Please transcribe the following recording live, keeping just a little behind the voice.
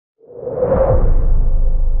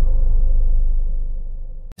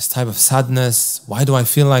type of sadness. Why do I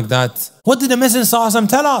feel like that? What did the Messenger ﷺ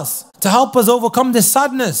tell us to help us overcome this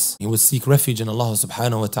sadness? He would seek refuge in Allah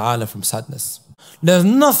subhanahu wa ta'ala from sadness. There's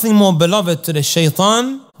nothing more beloved to the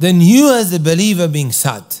shaitan than you as a believer being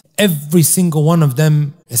sad. Every single one of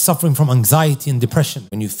them is suffering from anxiety and depression.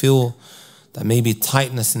 When you feel that maybe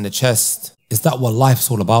tightness in the chest, is that what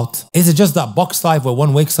life's all about? Is it just that box life where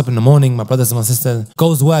one wakes up in the morning, my brothers and my sisters,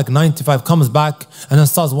 goes work 9 to 5, comes back and then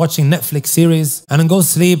starts watching Netflix series and then goes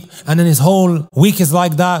sleep and then his whole week is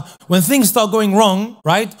like that? When things start going wrong,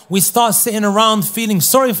 right, we start sitting around feeling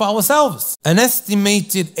sorry for ourselves. An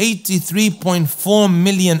estimated 83.4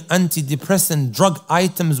 million antidepressant drug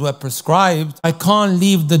items were prescribed. I can't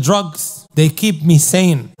leave the drugs. They keep me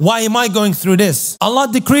sane. Why am I going through this? Allah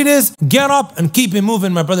decreed this. Get up and keep it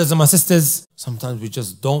moving, my brothers and my sisters. Sometimes we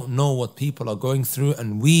just don't know what people are going through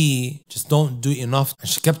and we just don't do enough. And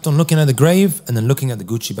she kept on looking at the grave and then looking at the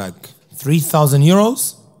Gucci bag. 3,000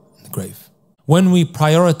 euros in the grave. When we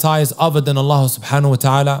prioritize other than Allah subhanahu wa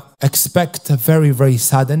ta'ala, expect a very, very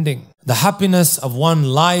sad ending. The happiness of one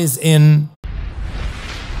lies in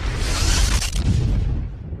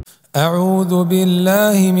أعوذ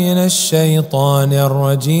بالله من الشيطان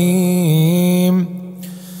الرجيم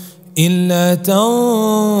إلا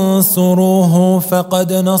تنصروه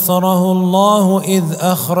فقد نصره الله إذ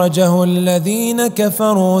أخرجه الذين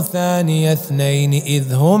كفروا ثاني اثنين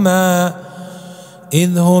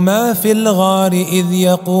إذ هما في الغار إذ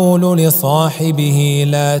يقول لصاحبه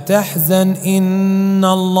لا تحزن إن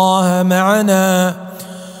الله معنا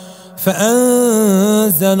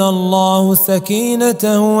فأنزل الله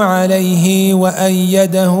سكينته عليه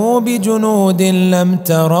وأيده بجنود لم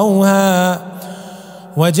تروها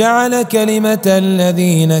وجعل كلمة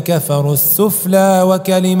الذين كفروا السفلى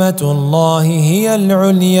وكلمة الله هي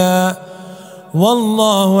العليا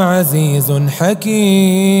والله عزيز حكيم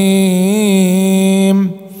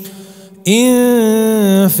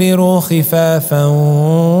انفروا خفافا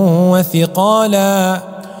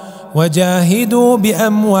وثقالا وجاهدوا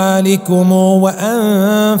بأموالكم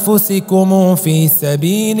وأنفسكم في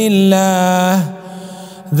سبيل الله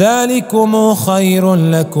ذلكم خير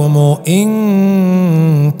لكم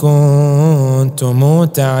إن كنتم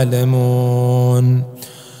تعلمون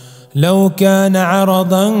لو كان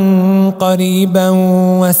عرضا قريبا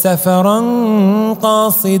وسفرا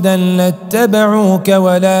قاصدا لاتبعوك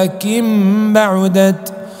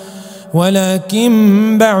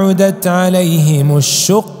ولكن بعدت عليهم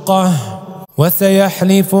الشقة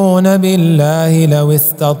وسيحلفون بالله لو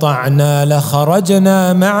استطعنا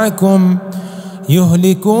لخرجنا معكم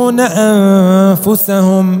يهلكون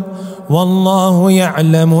أنفسهم والله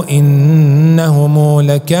يعلم إنهم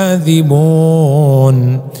لكاذبون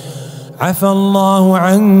عفى الله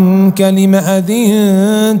عنك لم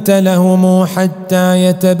أذنت لهم حتى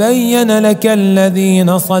يتبين لك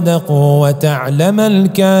الذين صدقوا وتعلم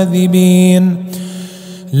الكاذبين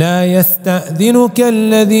لا يستأذنك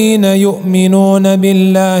الذين يؤمنون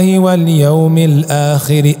بالله واليوم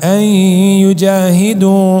الآخر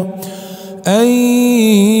أن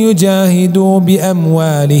يجاهدوا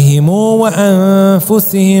بأموالهم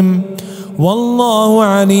وأنفسهم والله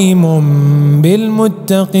عليم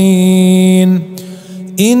بالمتقين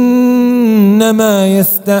إنما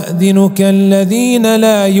يستأذنك الذين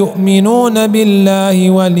لا يؤمنون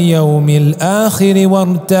بالله واليوم الآخر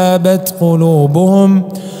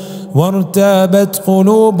وارتابت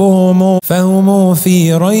قلوبهم فهم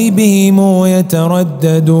في ريبهم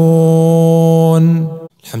يترددون.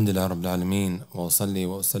 الحمد لله رب العالمين وأصلي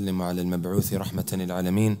وأسلم على المبعوث رحمة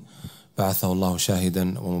للعالمين بعثه الله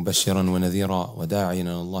شاهدا ومبشرا ونذيرا وداعيا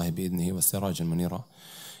إلى الله بإذنه وسراجا منيرا.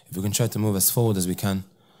 If we can try to move as forward as we can.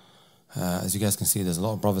 As you guys can see, there's a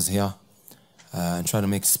lot of brothers here. And try to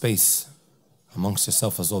make space amongst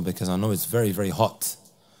yourself as well, because I know it's very, very hot.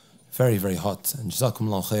 Very, very hot. And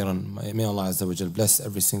Jazakumullahu khairan. May Allah Azza wa Jal bless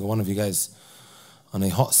every single one of you guys on a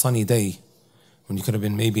hot sunny day when you could have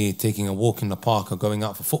been maybe taking a walk in the park or going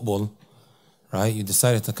out for football, right? You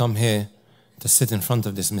decided to come here to sit in front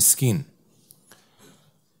of this miskeen.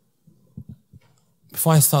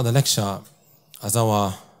 Before I start the lecture, as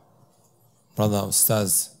our brother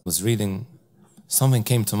Ustaz was reading, something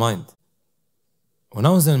came to mind. When I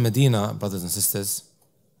was in Medina, brothers and sisters,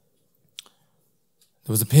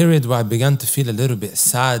 there was a period where I began to feel a little bit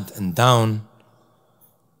sad and down,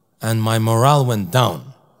 and my morale went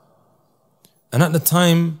down. And at the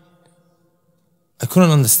time, I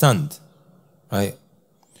couldn't understand, right?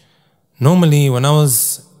 Normally, when I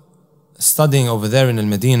was studying over there in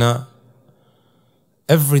Medina,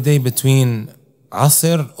 every day between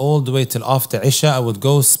Asr all the way till after Isha, I would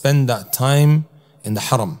go spend that time in the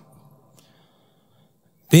Haram.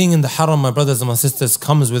 Being in the haram, my brothers and my sisters,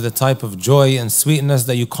 comes with a type of joy and sweetness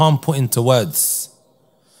that you can't put into words.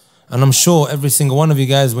 And I'm sure every single one of you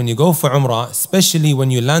guys, when you go for Umrah, especially when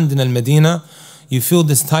you land in Al-Medina, you feel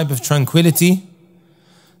this type of tranquility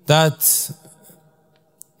that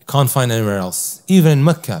you can't find anywhere else. Even in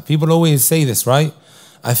Mecca, people always say this, right?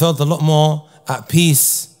 I felt a lot more at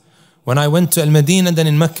peace when I went to Al-Medina than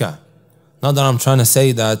in Mecca. Not that I'm trying to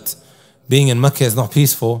say that being in Mecca is not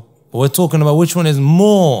peaceful, but we're talking about which one is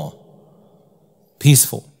more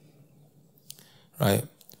peaceful, right?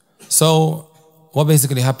 So what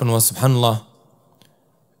basically happened was, subhanAllah,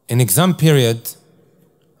 in exam period,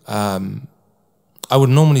 I would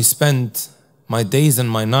normally spend my days and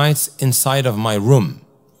my nights inside of my room,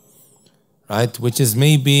 right? Which is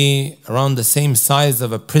maybe around the same size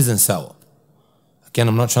of a prison cell. Again,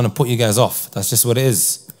 I'm not trying to put you guys off. That's just what it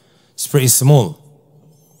is. It's pretty small.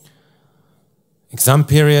 Exam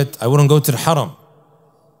period, I wouldn't go to the haram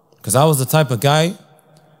because I was the type of guy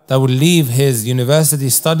that would leave his university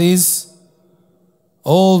studies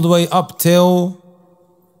all the way up till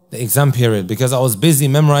the exam period because I was busy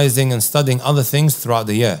memorizing and studying other things throughout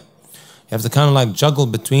the year. You have to kind of like juggle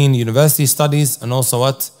between university studies and also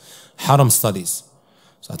what? Haram studies.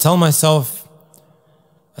 So I tell myself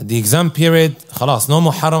at the exam period, khalas, no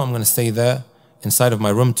more haram, I'm going to stay there inside of my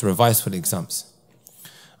room to revise for the exams.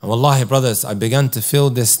 And wallahi, brothers, I began to feel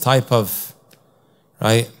this type of,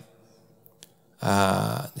 right,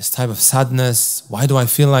 this type of sadness. Why do I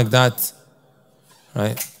feel like that?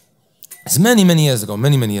 Right? It's many years ago,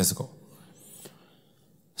 many years ago.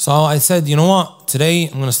 So I said, you know what? Today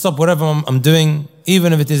I'm going to stop whatever I'm doing.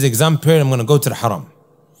 Even if it is exam period, I'm going to go to the haram.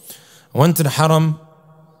 I went to the haram.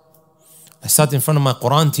 I sat in front of my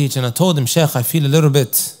Quran teacher and I told him, Shaykh, I feel a little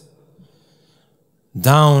bit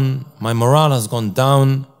down. My morale has gone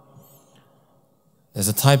down. There's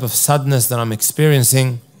a type of sadness that I'm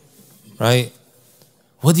experiencing, right?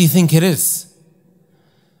 What do you think it is?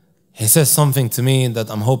 He says something to me that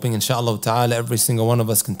I'm hoping, inshallah ta'ala, every single one of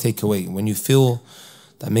us can take away. When you feel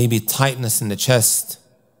that maybe tightness in the chest,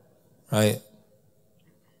 right?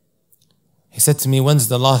 He said to me, when's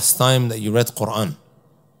the last time that you read Quran?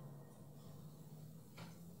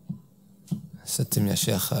 I said to him, Ya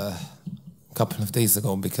Shaykh, a couple of days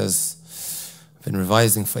ago, because I've been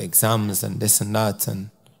revising for exams and this and that, and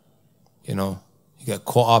you know, you get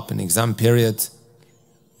caught up in exam period.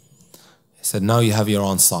 He said, now you have your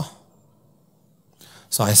answer.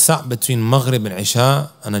 So I sat between Maghrib and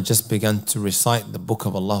Isha and I just began to recite the book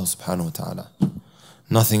of Allah subhanahu wa ta'ala.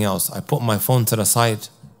 Nothing else. I put my phone to the side,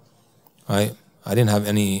 right? I didn't have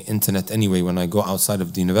any internet anyway when I go outside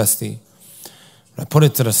of the university. But I put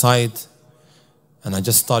it to the side and I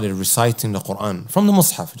just started reciting the Quran from the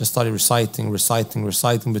Mus'haf. I just started reciting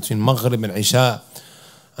between Maghrib and Isha.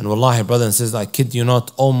 And wallahi, brothers and sisters, I kid you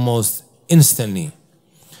not, almost instantly,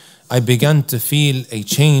 I began to feel a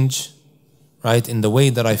change, right, in the way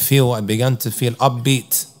that I feel. I began to feel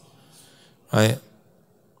upbeat, right?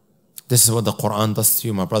 This is what the Quran does to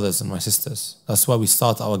you, my brothers and my sisters. That's why we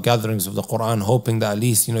start our gatherings of the Quran, hoping that at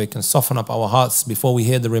least, you know, it can soften up our hearts before we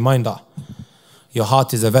hear the reminder. Your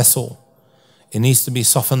heart is a vessel. It needs to be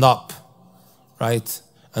softened up, right?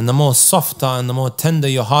 And the more softer and the more tender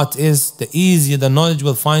your heart is, the easier the knowledge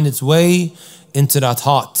will find its way into that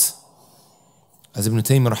heart. As Ibn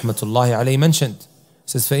Taymiyyah rahmatullahi alayhi mentioned, it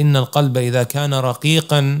says, فَإِنَّ الْقَلْبَ إِذَا كَانَ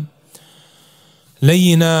رَقِيقًا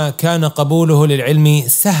لَيِّنًا كَانَ قَبُولُهُ لِلْعِلْمِ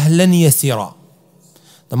سَهْلًا يَسِيرًا.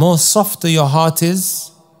 The more softer your heart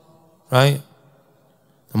is, right?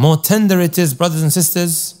 The more tender it is, brothers and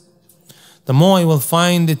sisters, the more you will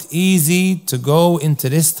find it easy to go into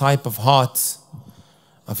this type of heart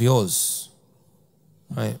of yours,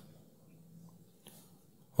 right?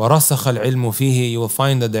 وَرَسَخَ الْعِلْمُ فِيهِ. You will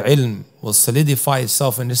find that the ilm will solidify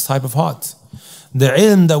itself in this type of heart. The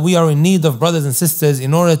ilm that we are in need of, brothers and sisters,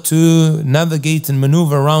 in order to navigate and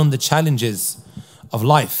maneuver around the challenges of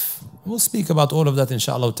life. We'll speak about all of that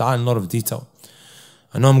inshallah ta'ala in a lot of detail.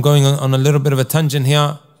 I know I'm going on a little bit of a tangent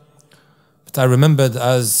here, but I remembered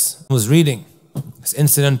as I was reading this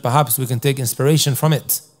incident, perhaps we can take inspiration from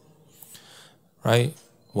it, right?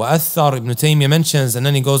 وَأَثَّرْ, Ibn Taymiyyah mentions, and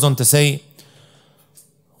then he goes on to say,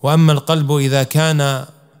 وَأَمَّا الْقَلْبُ إِذَا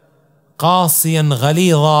كَانَ قَاسِيًا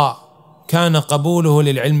غَلِيظًا كَانَ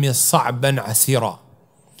قَبُولُهُ لِلْعِلْمِ صَعْبًا عَسِيرًا.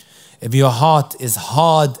 If your heart is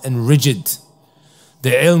hard and rigid, the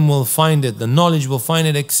ilm will find it, the knowledge will find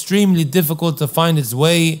it extremely difficult to find its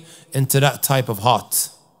way into that type of heart.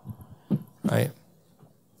 Right?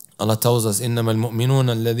 Allah tells us, إِنَّمَا الْمُؤْمِنُونَ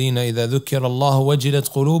الَّذِينَ إِذَا ذُكِّرَ اللَّهُ وَجِلَتْ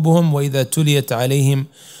قُلُوبُهُم وَإِذَا تُلِيَتْ عَلَيْهِمْ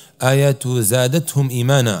آيَاتُهُ زَادَتْهُمْ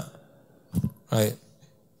إِيمَانًا. Right?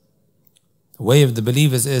 The way of the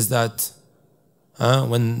believers is that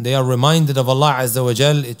when they are reminded of Allah Azza wa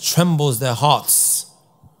Jal, it trembles their hearts.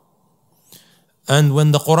 And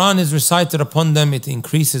when the Quran is recited upon them, it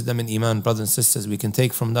increases them in Iman. Brothers and sisters, we can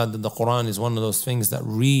take from that the Quran is one of those things that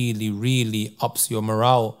really, really ups your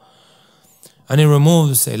morale. And it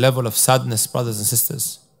removes a level of sadness, brothers and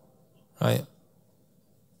sisters. Right?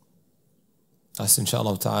 That's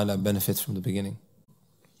inshallah ta'ala benefits from the beginning.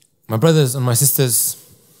 My brothers and my sisters,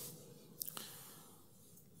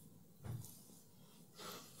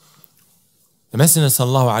 the Messenger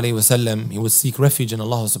sallallahu alayhi wa sallam, he would seek refuge in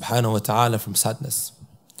Allah subhanahu wa ta'ala from sadness.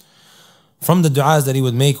 From the du'as that he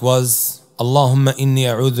would make was, Allahumma inni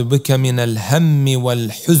a'udhu bika min al-hammi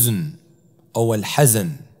wal-huzn or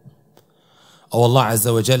wal-hazan. O Allah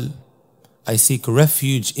Azza wa Jal, I seek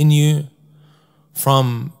refuge in you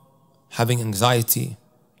from having anxiety,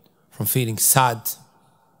 from feeling sad,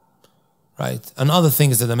 right? And other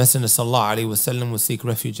things that the Messenger sallallahu alayhi wa sallam would seek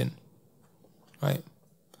refuge in, right?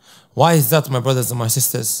 Why is that, my brothers and my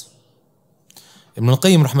sisters? Ibn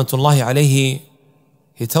al-Qayyim rahmatullahi alayhi,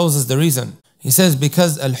 he tells us the reason. He says,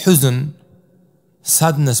 because al-huzn,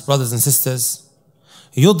 sadness, brothers and sisters,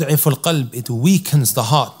 يضعف القلب, it weakens the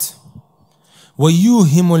heart.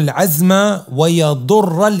 ويوهم العزم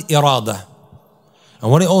ويضر الإرادة. And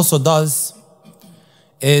what it also does,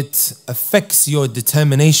 it affects your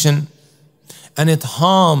determination and it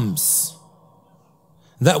harms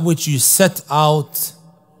that which you set out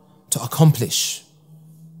to accomplish,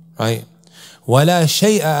 right? وَلَا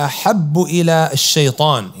شَيْءَ أَحَبُّ إِلَىٰ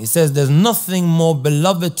الشَّيْطَانِ. He says there's nothing more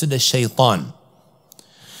beloved to the shaitan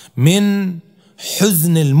مِن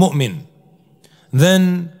حُزْنِ الْمُؤْمِنِ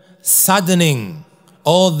than saddening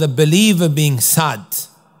or the believer being sad.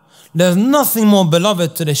 There's nothing more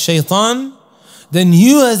beloved to the shaitan than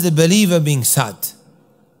you as a believer being sad.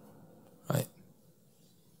 Right?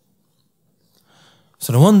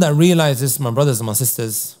 So the one that realizes, my brothers and my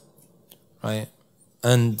sisters, right,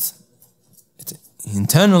 and it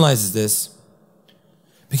internalizes this,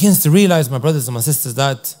 begins to realize, my brothers and my sisters,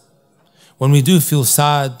 that when we do feel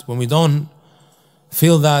sad, when we don't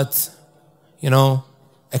feel that,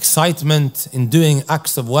 excitement in doing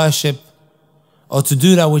acts of worship or to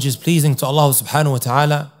do that which is pleasing to Allah subhanahu wa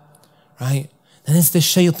ta'ala, right, then it's the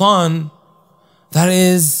shaitan that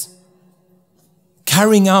is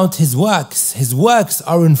carrying out his works. His works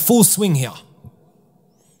are in full swing here,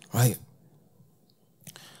 right?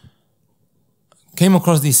 Came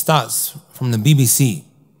across these stats from the BBC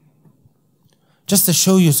just to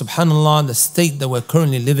show you, subhanallah, the state that we're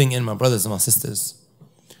currently living in, my brothers and my sisters.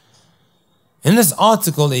 In this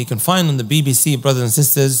article that you can find on the BBC, brothers and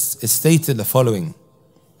sisters, it stated the following.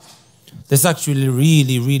 This actually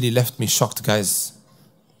really left me shocked, guys.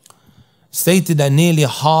 It stated that nearly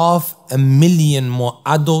 500,000 more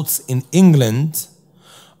adults in England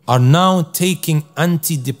are now taking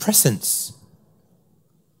antidepressants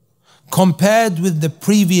compared with the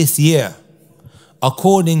previous year,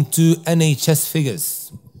 according to NHS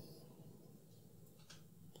figures.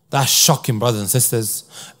 That's shocking, brothers and sisters.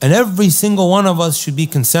 And every single one of us should be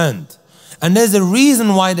concerned. And there's a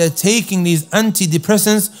reason why they're taking these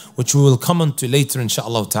antidepressants, which we will come on to later,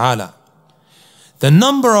 inshaAllah ta'ala. The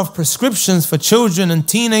number of prescriptions for children and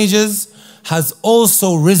teenagers has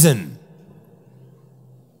also risen.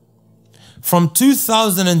 From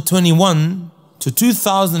 2021 to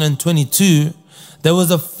 2022, there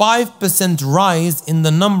was a 5% rise in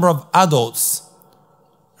the number of adults,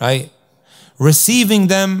 right, receiving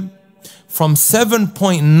them from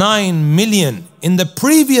 7.9 million in the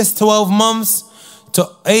previous 12 months to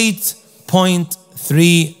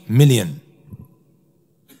 8.3 million.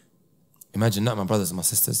 Imagine that, my brothers and my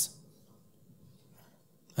sisters.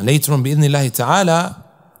 And later on, bi'idhnillahi ta'ala,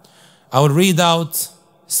 I will read out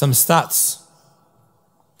some stats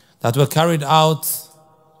that were carried out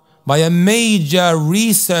by a major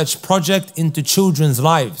research project into children's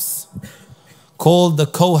lives called the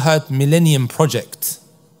Cohort Millennium Project.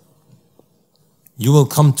 You will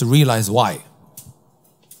come to realize why.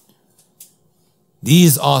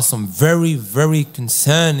 These are some very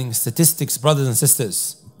concerning statistics, brothers and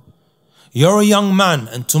sisters. You're a young man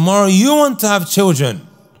and tomorrow you want to have children.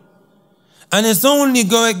 And it's only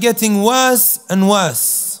getting worse and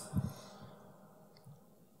worse.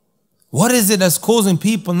 What is it that's causing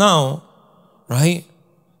people now, right,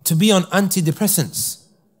 to be on antidepressants?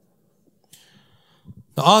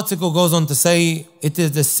 The article goes on to say it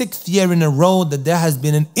is the 6th year in a row that there has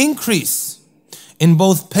been an increase in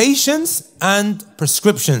both patients and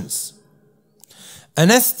prescriptions.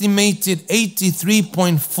 An estimated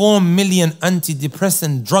 83.4 million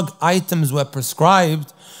antidepressant drug items were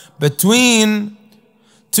prescribed between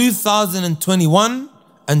 2021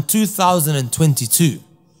 and 2022,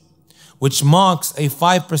 which marks a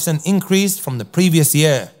 5% increase from the previous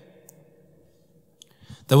year.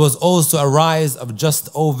 There was also a rise of just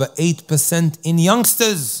over 8% in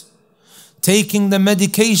youngsters taking the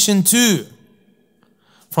medication too,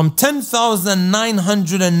 from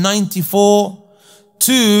 10,994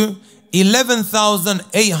 to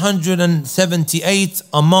 11,878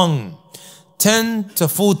 among 10 to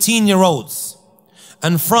 14-year-olds,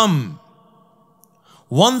 and from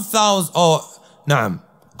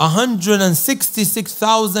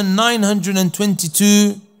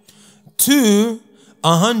 166,922 to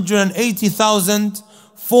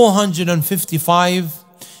 180,455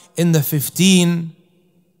 in the 15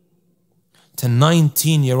 to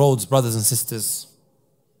 19-year-olds, brothers and sisters.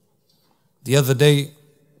 The other day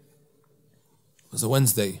was a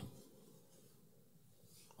Wednesday,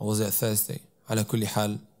 or was it a Thursday? Ala kulli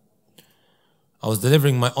hal. I was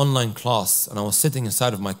delivering my online class and I was sitting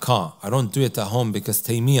inside of my car. I don't do it at home because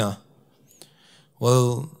Taymiyyah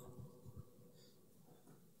will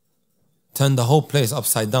turn the whole place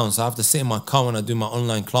upside down. So I have to sit in my car when I do my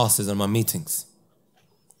online classes and my meetings.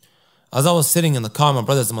 As I was sitting in the car, my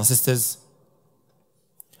brothers and my sisters,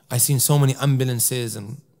 I seen so many ambulances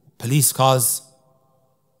and police cars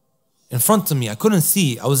in front of me. I couldn't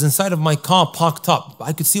see. I was inside of my car parked up, but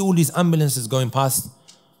I could see all these ambulances going past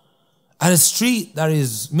at a street that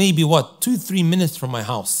is maybe 2-3 minutes from my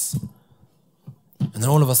house. And then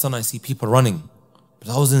all of a sudden I see people running. But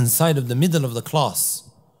I was inside of the middle of the class.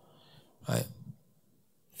 Right?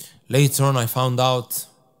 Later on I found out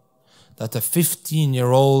that a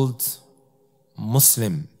 15-year-old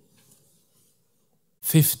Muslim,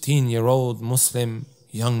 15-year-old Muslim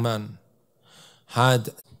young man had,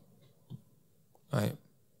 right?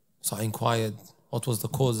 So I inquired, what was the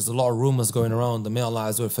cause? There's a lot of rumors going around. May Allah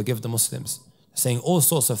Azza wa Jalla forgive the Muslims, saying all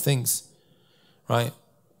sorts of things, right?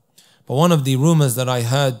 But one of the rumors that I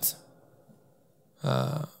heard,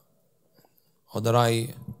 or that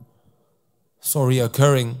I saw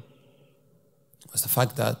reoccurring, was the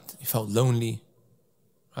fact that he felt lonely,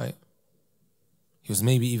 right? He was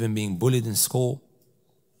maybe even being bullied in school,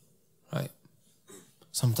 right?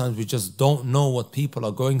 Sometimes we just don't know what people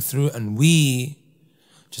are going through, and we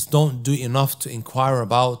just don't do enough to inquire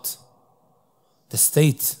about the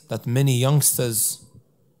state that many youngsters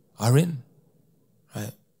are in,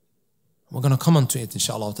 right? We're going to come on to it,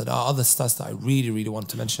 inshallah. There are other stats that I really want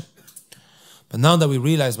to mention. But now that we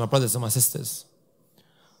realize, my brothers and my sisters,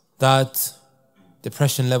 that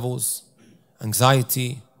depression levels,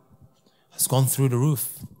 anxiety has gone through the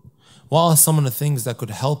roof, what are some of the things that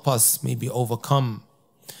could help us maybe overcome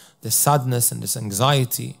this sadness and this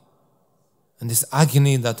anxiety and this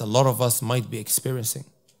agony that a lot of us might be experiencing?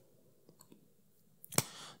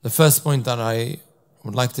 The first point that I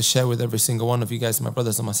would like to share with every single one of you guys, my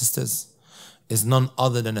brothers and my sisters, is none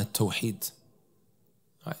other than a Tawheed.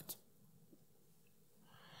 Right?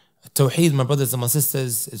 A Tawheed, my brothers and my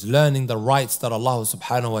sisters, is learning the rights that Allah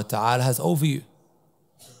subhanahu wa ta'ala has over you.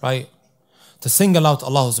 Right? To single out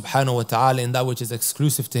Allah subhanahu wa ta'ala in that which is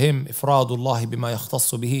exclusive to Him, ifradullahi bima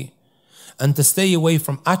yakhtassu bihi, and to stay away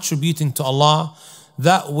from attributing to Allah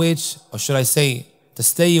that which, or should I say, to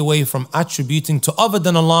stay away from attributing to other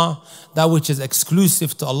than Allah that which is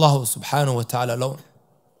exclusive to Allah subhanahu wa ta'ala alone.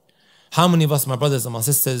 How many of us, my brothers and my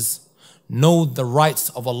sisters, know the rights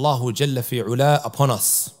of Allah Jalla fi ula upon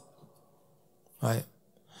us? Right?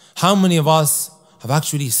 How many of us have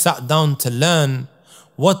actually sat down to learn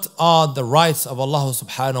what are the rights of Allah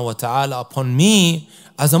subhanahu wa ta'ala upon me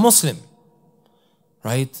as a Muslim?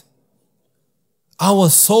 Right? Our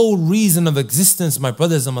sole reason of existence, my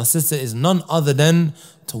brothers and my sisters, is none other than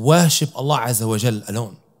to worship Allah Azza wa Jal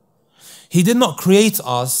alone. He did not create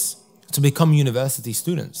us to become university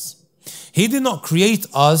students. He did not create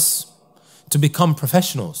us to become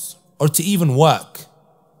professionals or to even work.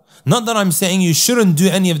 Not that I'm saying you shouldn't do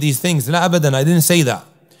any of these things. La abadan, I didn't say that.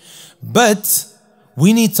 But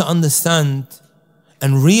we need to understand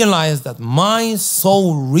and realize that my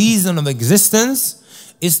sole reason of existence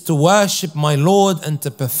is to worship my Lord and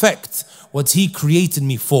to perfect what He created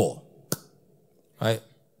me for. Right?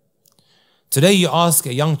 Today you ask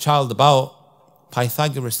a young child about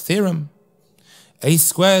Pythagoras' theorem. A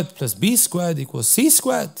squared plus B squared equals C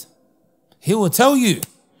squared. He will tell you.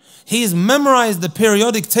 He's memorized the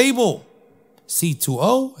periodic table.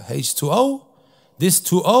 C2O, H2O, this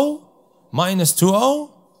 2O, minus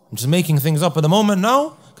 2O. I'm just making things up at the moment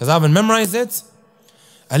now because I haven't memorized it.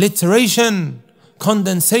 Alliteration,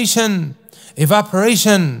 condensation,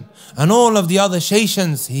 evaporation, and all of the other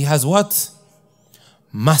shations. He has what?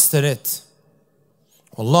 Mastered it.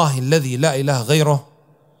 Wallahi alladhi la ilaha ghayruh.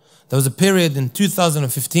 There was a period in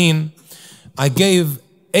 2015, I gave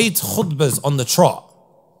 8 khutbahs on the trot.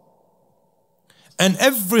 And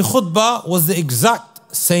every khutbah was the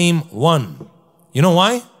exact same one. You know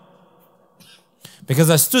why? Because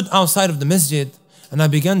I stood outside of the masjid and I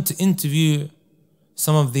began to interview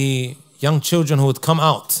some of the young children who would come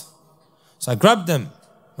out. So I grabbed them.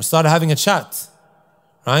 We started having a chat,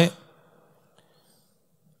 right?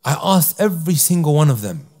 I asked every single one of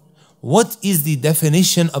them, what is the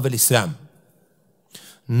definition of Islam?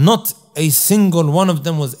 Not a single one of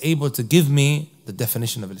them was able to give me the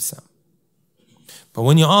definition of Islam. But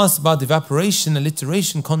when you ask about evaporation,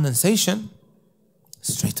 alliteration, condensation,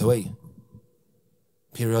 straight away.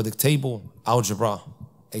 Periodic table, algebra,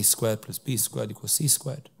 a squared plus b squared equals c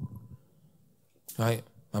squared. Right?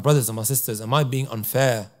 My brothers and my sisters, am I being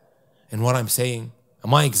unfair in what I'm saying?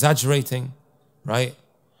 Am I exaggerating? Right?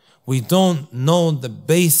 We don't know the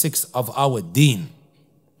basics of our deen.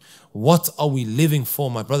 What are we living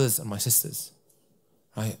for, my brothers and my sisters?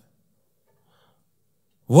 Right?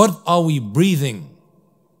 What are we breathing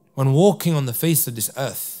when walking on the face of this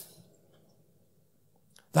earth?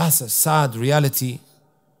 That's a sad reality.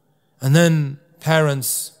 And then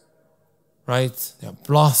parents, right, they're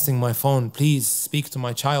blasting my phone, please speak to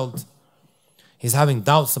my child. He's having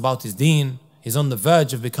doubts about his deen. He's on the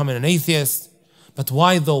verge of becoming an atheist. But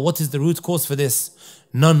why though? What is the root cause for this?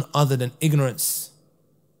 None other than ignorance.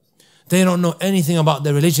 They don't know anything about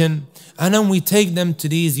their religion. And then we take them to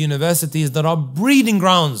these universities that are breeding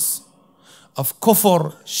grounds of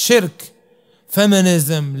kufr, shirk,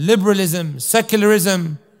 feminism, liberalism,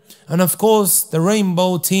 secularism, and of course the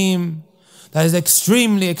rainbow team that is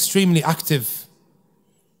extremely, extremely active.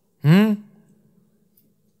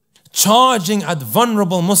 Charging at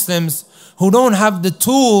vulnerable Muslims who don't have the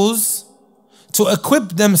tools to equip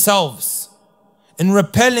themselves in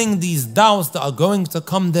repelling these doubts that are going to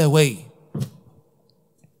come their way.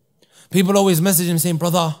 People always message him saying,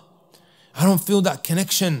 brother, I don't feel that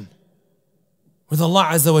connection with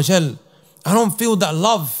Allah Azza wa Jal. I don't feel that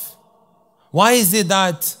love. Why is it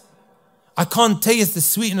that I can't taste the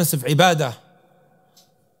sweetness of ibadah?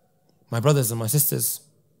 My brothers and my sisters,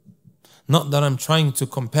 not that I'm trying to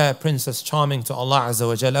compare Princess Charming to Allah Azza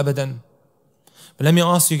wa Jal, abadan. But let me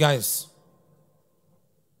ask you guys,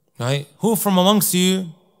 right? Who from amongst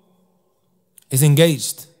you is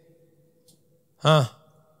engaged? Huh?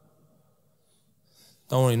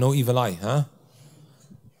 Don't worry, no evil eye, huh?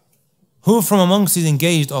 Who from amongst you is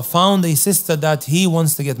engaged or found a sister that he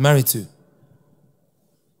wants to get married to?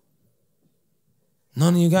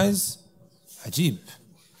 None of you guys? Ajib.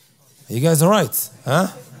 Are you guys alright? Huh?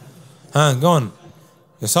 Huh, go on.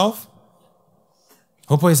 Yourself?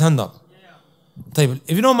 Who put his hand up?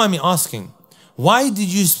 If you don't mind me asking, why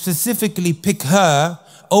did you specifically pick her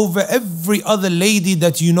over every other lady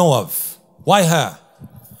that you know of? Why her?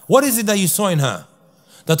 What is it that you saw in her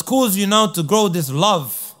that caused you now to grow this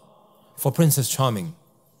love for Princess Charming?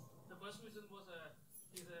 The first reason was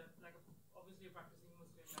obviously a practicing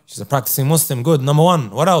Muslim. She's a practicing Muslim. Good. Number one.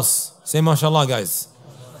 What else? Say mashallah, guys.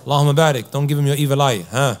 Allahumma barik. Don't give him your evil eye.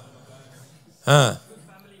 Huh? Huh? Good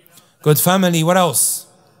family, Good family. What else?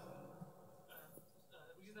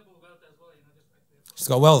 Reasonable wealth as well, just She's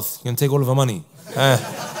got wealth. You can take all of her money.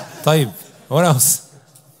 Taib. What else?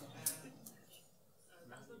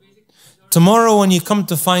 Tomorrow when you come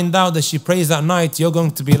to find out that she prays at night, you're going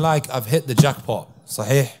to be like, I've hit the jackpot.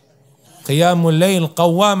 Sahih. قيام الليل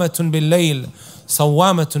قوامة بالليل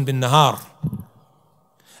صوامة بالنهار.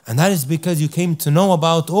 And that is because you came to know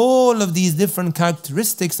about all of these different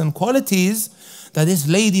characteristics and qualities that this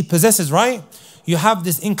lady possesses, right? You have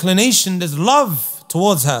this inclination, this love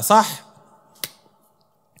towards her, صح?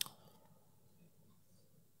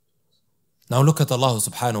 Now look at Allah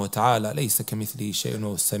subhanahu wa ta'ala. لَيْسَ كَمِثْلِهِ شَيْءٌ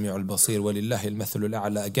وَهُوَ السَّمِيعُ الْبَصِيرُ وَلِلَّهِ الْمَثَلُ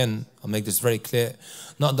الْأَعْلَى. Again, I'll make this very clear.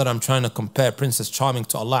 Not that I'm trying to compare Princess Charming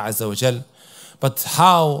to Allah Azza wa Jal, but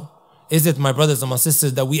how is it, my brothers and my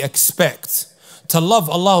sisters, that we expect to love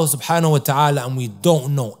Allah subhanahu wa ta'ala and we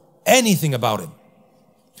don't know anything about Him?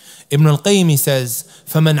 Ibn al-Qayyim says,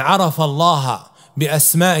 فَمَنْ عَرَفَ اللَّهَ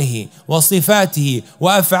بِأَسْمَائِهِ وَصِفَاتِهِ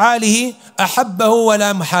وَأَفْعَالِهِ أَحَبَّهُ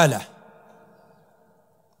وَلَا مُحَالَةً.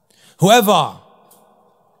 Whoever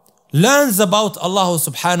learns about Allah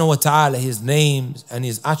subhanahu wa ta'ala, His names and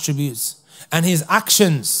His attributes and His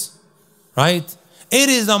actions, right? It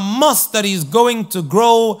is a must that he's going to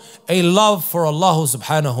grow a love for Allah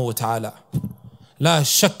subhanahu wa ta'ala. La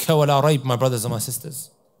shakka wa la rayb, my brothers and my sisters.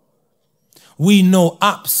 We know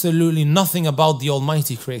absolutely nothing about the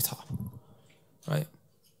Almighty Creator, right?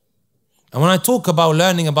 And when I talk about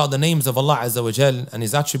learning about the names of Allah Azza wa Jal and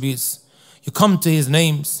His attributes, you come to His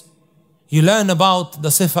names, You learn about the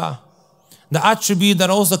sifa, the attribute that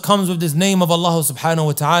also comes with this name of Allah subhanahu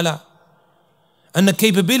wa ta'ala, and the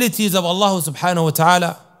capabilities of Allah subhanahu wa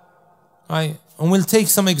ta'ala. Right? And we'll take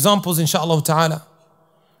some examples inshaAllah ta'ala.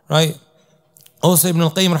 Right? Also Ibn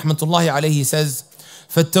al-Qayyim rahmatullahi alayhi says,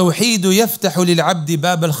 فَالتَّوْحِيدُ يَفْتَحُ لِلْعَبْدِ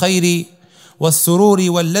بَابَ الْخَيْرِ وَالسُّرُورِ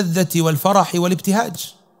وَاللَّذَّةِ وَالْفَرَحِ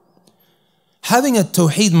وَالِابْتِهَاجِ. Having a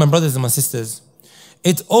tawheed, my brothers and my sisters,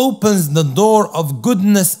 it opens the door of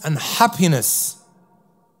goodness and happiness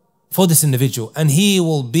for this individual, and he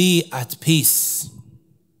will be at peace.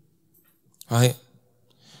 Right?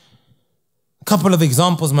 A couple of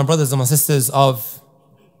examples, my brothers and my sisters, of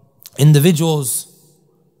individuals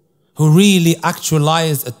who really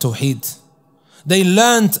actualized a tawheed. They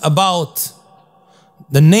learned about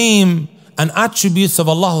the name and attributes of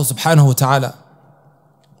Allah subhanahu wa ta'ala.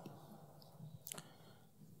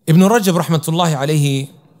 Ibn Rajab rahmatullahi alayhi,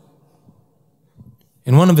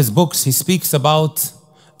 in one of his books, he speaks about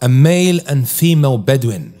a male and female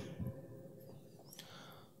Bedouin.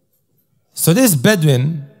 So this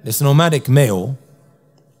Bedouin, this nomadic male,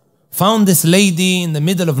 found this lady in the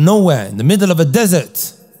middle of nowhere, in the middle of a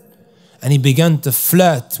desert, and he began to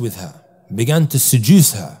flirt with her, began to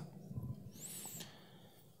seduce her.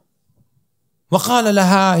 وقال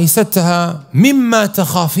لها, he said to her, مما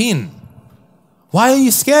تخافين? Why are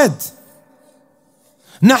you scared?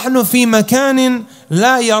 نحن في مكان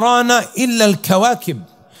لا يرانا إلا الكواكب.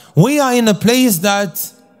 We are in a place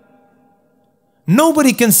that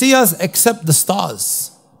nobody can see us except the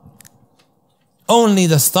stars. Only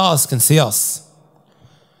the stars can see us.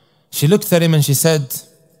 She looked at him and she said,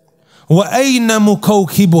 وَأَيْنَ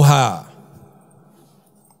مُكَوْكِبُهَا?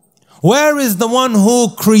 Where is the one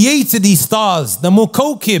who created these stars, the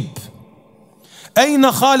mukawkib?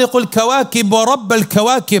 أين خالق الكواكب ورب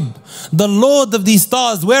الكواكب? The Lord of these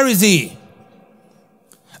stars, where is He?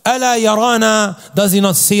 ألا يرانا? Does He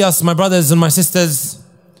not see us, my brothers and my sisters?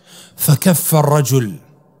 فكف الرجل.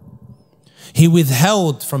 He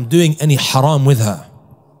withheld from doing any haram with her.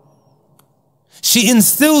 She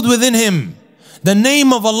instilled within him the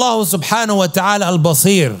name of Allah subhanahu wa ta'ala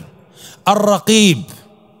al-Basir, al-Raqib.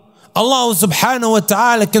 Allah subhanahu wa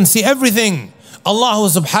ta'ala can see everything. Allah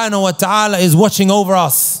subhanahu wa ta'ala is watching over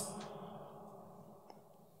us.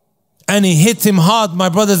 And he hit him hard, my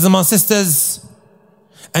brothers and my sisters,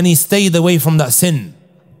 and he stayed away from that sin.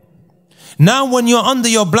 Now when you're under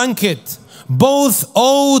your blanket, both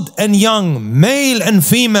old and young, male and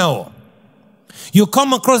female, you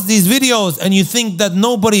come across these videos and you think that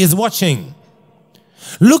nobody is watching.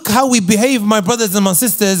 Look how we behave, my brothers and my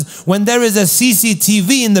sisters, when there is a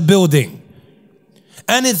CCTV in the building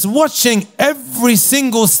and it's watching every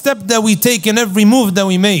single step that we take and every move that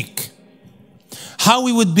we make. How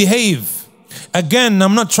we would behave. Again,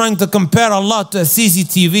 I'm not trying to compare Allah to a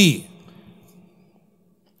CCTV.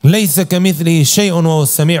 لَيْسَ كَمِثْلِهِ شَيْءٌ وَهُوَ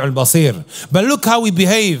السَّمِيعُ الْبَصِيرُ. But look how we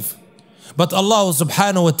behave. But Allah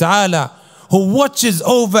subhanahu wa ta'ala, who watches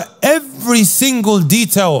over every single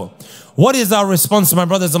detail. What is our response, my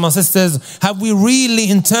brothers and my sisters? Have we really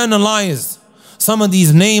internalized some of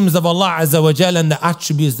these names of Allah Azza wa Jal and the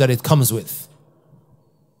attributes that it comes with?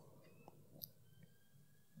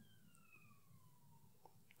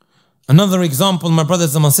 Another example, my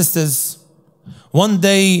brothers and my sisters. One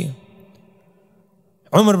day,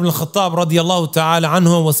 Umar ibn al-Khattab radiyallahu ta'ala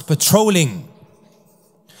anhu was patrolling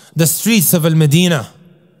the streets of Al-Medina.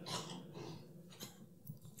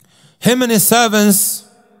 Him and his servants,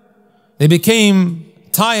 they became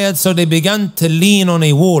tired, so they began to lean on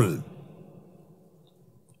a wall.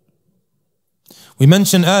 We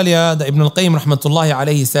mentioned earlier that Ibn al-Qayyim rahmatullahi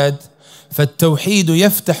alayhi said, فَالتَّوْحِيدُ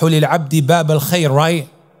يَفْتَحُ لِلْعَبْدِ بَابَ الْخَيْرِ, right?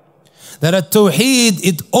 That a tawheed,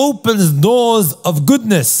 it opens doors of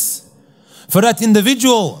goodness for that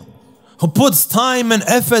individual who puts time and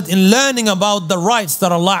effort in learning about the rights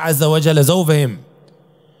that Allah Azza wa Jalla has over him.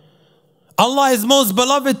 Allah is most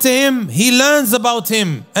beloved to him. He learns about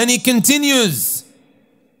him and he continues.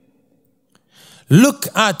 Look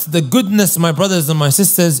at the goodness, my brothers and my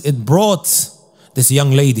sisters, it brought this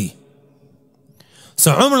young lady.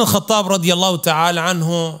 So Umar al-Khattab radiyallahu ta'ala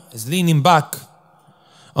anhu is leaning back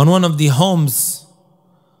on one of the homes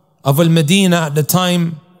of Al-Medina at the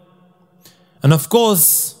time. And of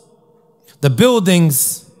course, the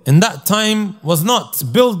buildings in that time was not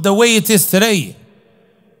built the way it is today.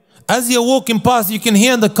 As you're walking past, you can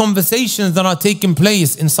hear the conversations that are taking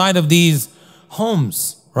place inside of these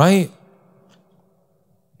homes, right?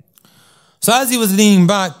 So as he was leaning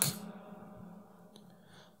back,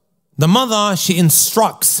 the mother, she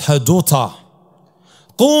instructs her daughter,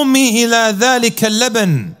 قومي إلى ذلك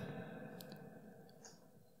اللبن.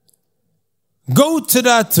 go to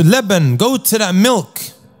that leban, go to that milk,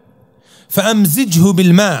 فأمزجه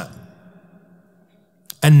بالماء,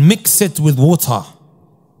 and mix it with water.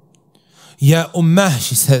 Ya ummah,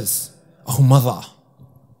 she says, oh mother,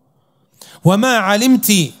 وما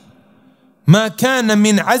علمت ما كان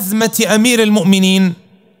من عزمة أمير المؤمنين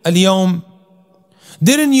اليوم.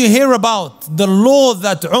 Didn't you hear about the law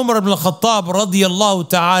that Umar ibn al-Khattab radiyallahu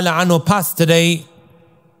ta'ala anhu passed today?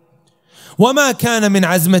 وما كان من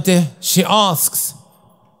عزمته, she asks,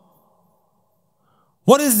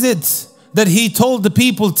 what is it that he told the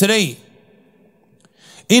people today?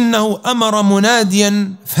 إنه أمر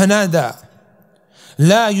مناديا فنادى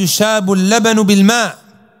لا يشاب اللبن بالماء.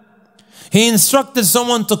 He instructed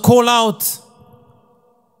someone to call out,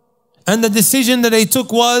 and the decision that they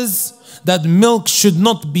took was that milk should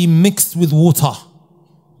not be mixed with water.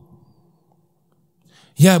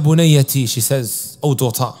 Ya bunayyati, she says, oh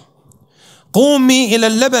daughter, قومي إلى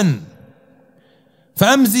اللبن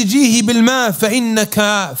فأمزجيه بالماء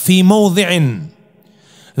فإنك في موضع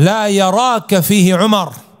لا يراك فيه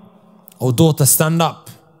عمر. Oh daughter, stand up.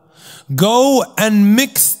 Go and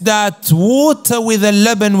mix that water with the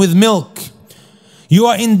leban, with milk. You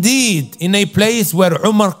are indeed in a place where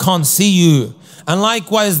Umar can't see you. And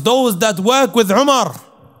likewise, those that work with Umar,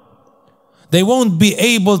 they won't be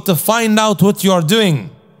able to find out what you are doing.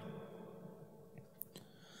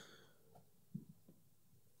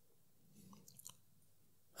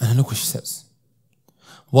 And look what she says.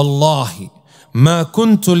 والله ما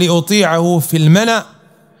كنت لأطيعه في الملأ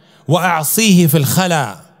وأعصيه في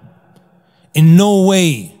الخلاء. In no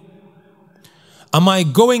way am I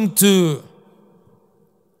going to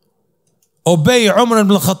obey Umar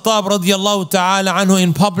ibn al-Khattab radiyallahu ta'ala anhu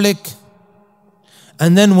in public,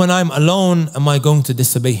 and then when I'm alone, am I going to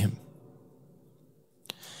disobey him?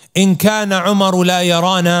 إن كان عمر لا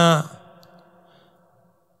يرانا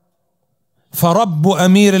فرب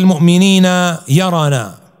أمير المؤمنين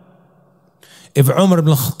يرانا. If Umar ibn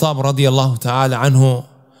al-Khattab radiyallahu ta'ala anhu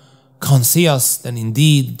can't see us, then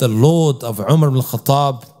indeed the Lord of Umar ibn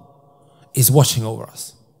al-Khattab is watching over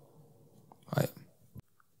us. Right?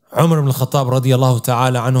 Umar ibn al-Khattab radiyallahu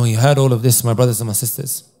ta'ala anhu, he heard all of this, my brothers and my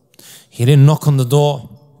sisters. He didn't knock on the door.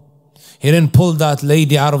 He didn't pull that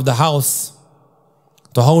lady out of the house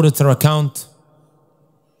to hold it to her account.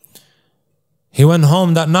 He went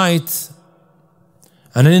home that night,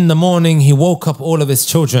 and then in the morning he woke up all of his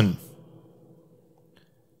children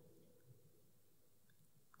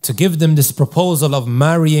to give them this proposal of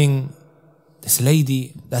marrying this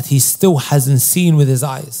lady that he still hasn't seen with his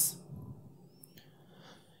eyes.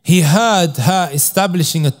 He heard her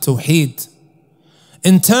establishing a Tawheed,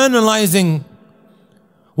 internalizing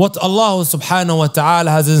what Allah subhanahu wa ta'ala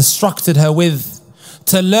has instructed her with,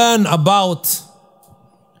 to learn about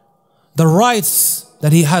the rights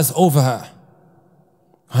that he has over her.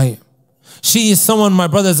 Right? She is someone, my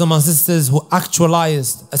brothers and my sisters, who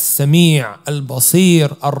actualized As-Sami',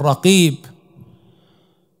 Al-Basir, Al-Raqib.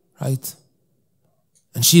 Right?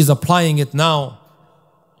 And she is applying it now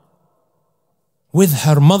with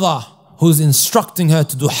her mother, who's instructing her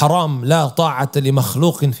to do haram. لا طاعة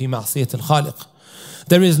لمخلوق في معصية الخالق.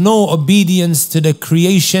 There is no obedience to the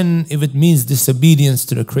creation if it means disobedience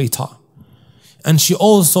to the Creator. And she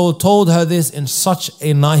also told her this in such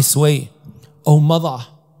a nice way. Oh mother,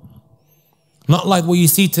 not like what you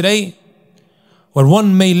see today, where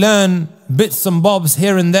one may learn bits and bobs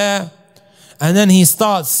here and there, and then he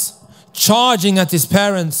starts charging at his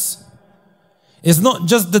parents. It's not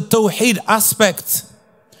just the Tawheed aspect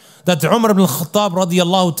that Umar ibn al-Khattab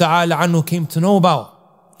radiyallahu ta'ala anhu came to know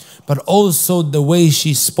about, but also the way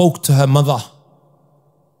she spoke to her mother.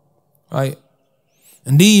 Right?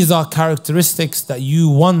 And these are characteristics that you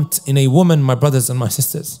want in a woman, my brothers and my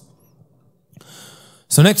sisters.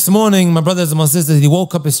 So next morning, my brothers and my sisters, he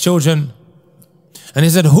woke up his children and he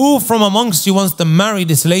said, who from amongst you wants to marry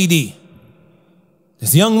this lady,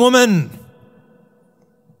 this young woman?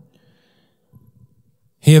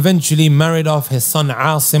 He eventually married off his son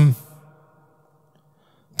Asim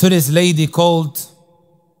to this lady called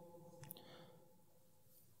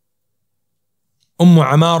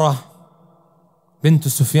Amara bint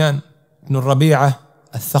Sufyan ibn Rabi'ah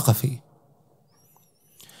al-Thaqafi.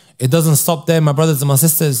 It doesn't stop there, my brothers and my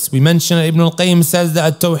sisters. We mentioned Ibn al-Qayyim says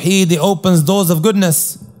that Tawheed, it opens doors of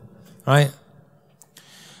goodness. Right?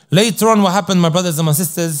 Later on, what happened, my brothers and my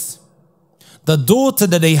sisters? The daughter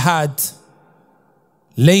that they had,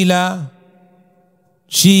 Layla,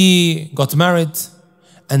 she got married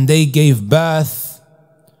and they gave birth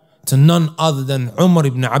to none other than Umar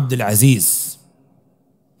ibn Abdul Aziz.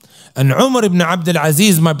 And Umar ibn Abdul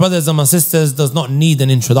Aziz, my brothers and my sisters, does not need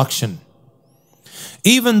an introduction.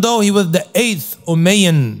 Even though he was the 8th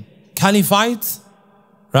Umayyan Caliphate,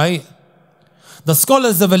 right? The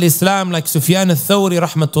scholars of Islam like Sufyan al-Thawri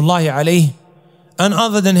rahmatullahi alayh and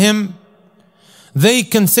other than him, they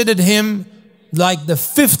considered him like the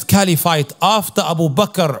 5th Caliphate after Abu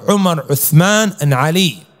Bakr, Umar, Uthman and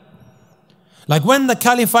Ali. Like when the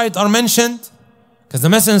Caliphate are mentioned, because the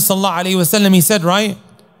Messenger sallallahu alayhi wa sallam, he said, right?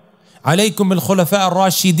 Alaykum bil khulafa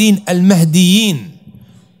al-rashidin al-mahdiyyin.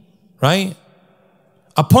 Right?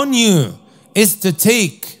 Upon you is to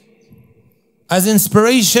take as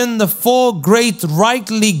inspiration the 4 great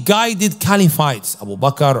rightly guided caliphates, Abu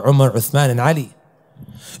Bakr, Umar, Uthman and Ali.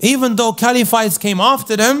 Even though caliphates came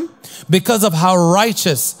after them, because of how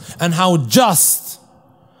righteous and how just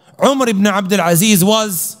Umar ibn Abdul Aziz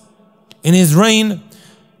was in his reign,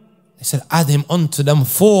 they said add him onto them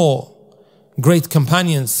 4 great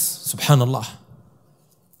companions, subhanallah.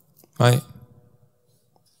 Right?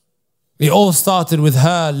 It all started with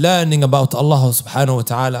her learning about Allah subhanahu wa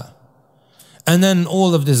ta'ala. And then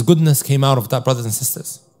all of this goodness came out of that, brothers and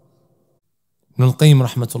sisters. Ibn al-Qayyim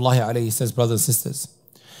rahmatullahi alayhi says, brothers and sisters,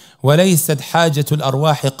 وَلَيْسَتْ حَاجَةُ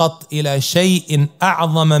الْأَرْوَاحِ قَطْ إِلَى شَيْءٍ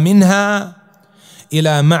أَعْظَمَ مِنْهَا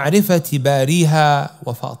إِلَى مَعْرِفَةِ بَارِيهَا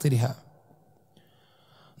وَفَاطِرِهَا.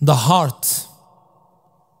 The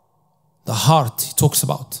heart he talks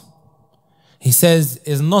about, he says,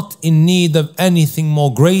 is not in need of anything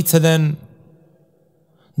more greater than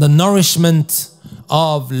the nourishment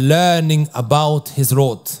of learning about his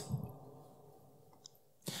Lord.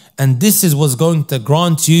 And this is what's going to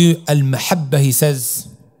grant you al-mahabba, he says,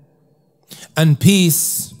 and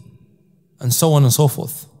peace, and so on and so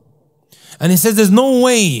forth. And he says there's no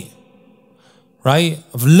way, right,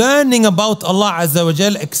 of learning about Allah Azza wa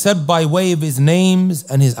Jal except by way of His names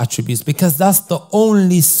and His attributes, because that's the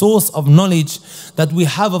only source of knowledge that we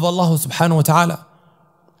have of Allah subhanahu wa ta'ala.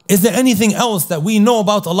 Is there anything else that we know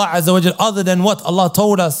about Allah Azza wa Jal other than what Allah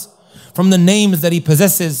told us from the names that He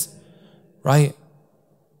possesses, right?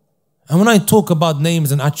 And when I talk about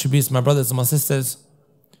names and attributes, my brothers and my sisters,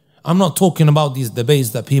 I'm not talking about these debates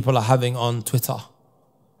that people are having on Twitter,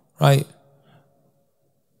 right?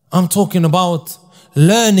 I'm talking about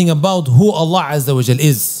learning about who Allah Azza wa Jal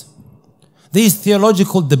is. These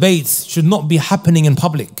theological debates should not be happening in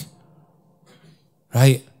public,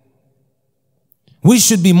 right? We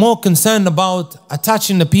should be more concerned about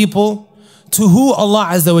attaching the people to who Allah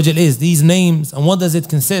Azza wa Jal is, these names, and what does it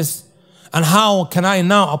consist, and how can I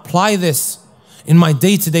now apply this in my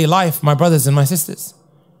day-to-day life, my brothers and my sisters?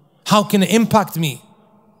 How can it impact me,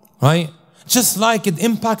 right? Just like it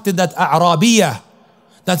impacted that A'rabiyah,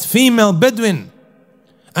 that female Bedouin,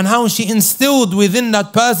 and how she instilled within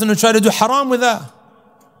that person who tried to do haram with her,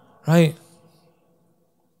 right?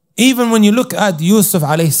 Even when you look at Yusuf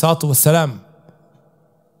alayhi salatu wasalam,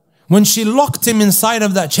 when she locked him inside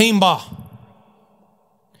of that chamber,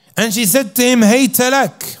 and she said to him, hey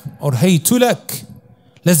talak, or hey tulak,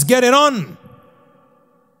 let's get it on,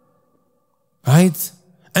 right?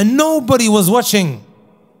 And nobody was watching.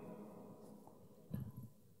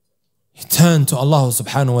 He turned to Allah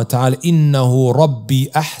subhanahu wa ta'ala, إِنَّهُ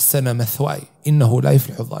رَبِّي أَحْسَنَ مَثْوَايَ إِنَّهُ لَا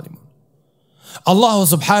يُفْلِحُ الظَّالِمُونَ. Allah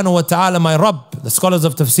subhanahu wa ta'ala, my Rabb, the scholars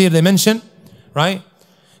of tafsir, they mention, right?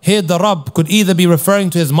 Here the Rabb could either be referring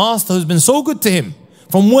to his master who's been so good to him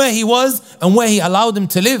from where he was and where he allowed him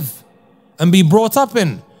to live and be brought up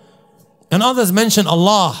in. And others mention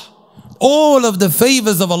Allah, all of the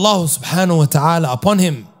favors of Allah subhanahu wa ta'ala upon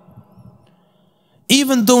him.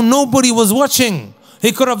 Even though nobody was watching,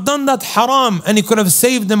 he could have done that haram and he could have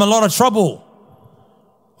saved them a lot of trouble.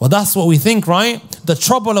 Well, that's what we think, right? The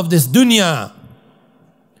trouble of this dunya.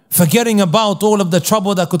 Forgetting about all of the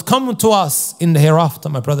trouble that could come to us in the hereafter,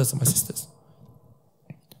 my brothers and my sisters.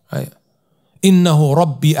 Right? إِنَّهُ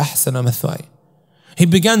رَبِّي أَحْسَنَ مَثْوَايَ. He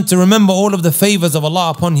began to remember all of the favors of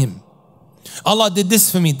Allah upon him. Allah did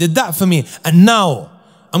this for me, did that for me, and now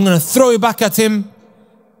I'm going to throw it back at him.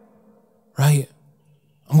 Right?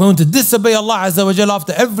 I'm going to disobey Allah Azza wa Jalla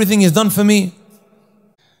after everything He's done for me.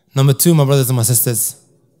 Number 2, my brothers and my sisters,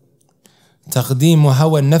 تقديم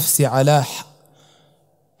هوى النفس على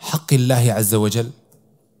حق الله عز وجل.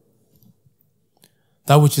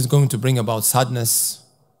 That which is going to bring about sadness,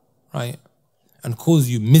 right, and cause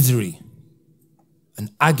you misery and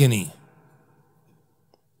agony,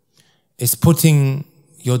 is putting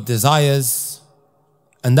your desires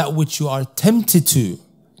and that which you are tempted to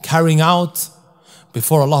carrying out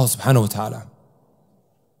before Allah subhanahu wa ta'ala.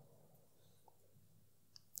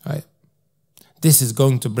 Right? This is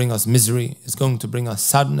going to bring us misery, it's going to bring us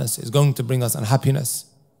sadness, it's going to bring us unhappiness.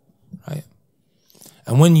 Right?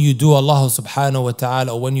 And when you do Allah subhanahu wa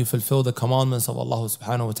ta'ala, or when you fulfill the commandments of Allah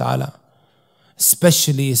subhanahu wa ta'ala,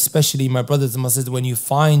 Especially my brothers and my sisters, when you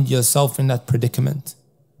find yourself in that predicament.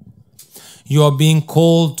 You are being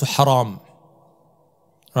called to haram,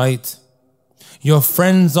 right? Your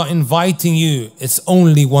friends are inviting you. It's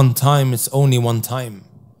only one time. It's only one time.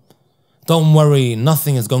 Don't worry,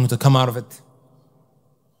 nothing is going to come out of it.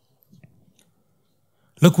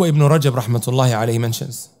 Look what Ibn Rajab rahmatullahi alayhi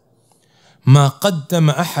mentions. ما قدم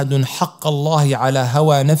أحد حق الله على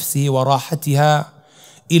هوى نفسه وراحتها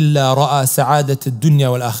إلا رأى سعادة الدنيا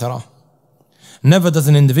والآخرة. Never does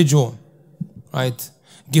an individual, right,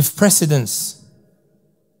 give precedence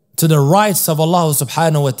to the rights of Allah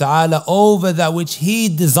subhanahu wa ta'ala over that which he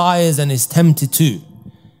desires and is tempted to,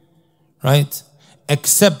 right?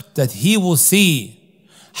 Except that he will see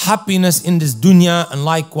happiness in this dunya and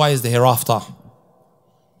likewise the hereafter.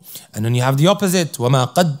 And then you have the opposite.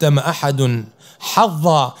 وَمَا قَدَّمَ أَحَدٌ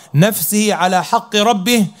حَظَّ نَفْسِهِ عَلَى حَقِّ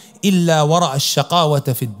رَبِّهِ إِلَّا وَرَأَ الشَّقَاوَةَ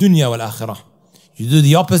فِي الدُّنْيَا وَالْآخِرَةِ. You do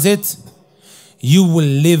the opposite, you will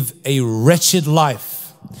live a wretched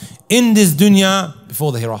life in this dunya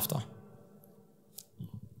before the hereafter.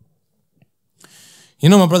 You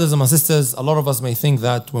know, my brothers and my sisters, a lot of us may think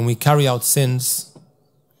that when we carry out sins,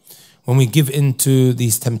 when we give in to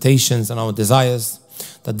these temptations and our desires,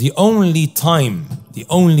 that the only time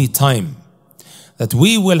that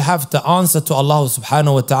we will have to answer to Allah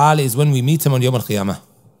subhanahu wa ta'ala is when we meet Him on Yawm al-Qiyamah.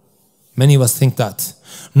 Many of us think that,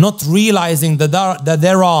 not realizing that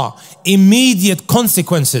there are immediate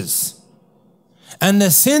consequences. And the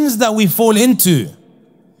sins that we fall into,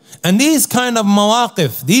 and these kind of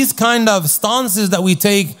mawaqif, these kind of stances that we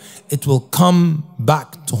take, it will come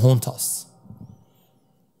back to haunt us.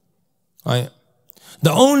 Right?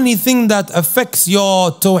 The only thing that affects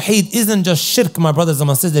your Tawheed isn't just shirk, my brothers and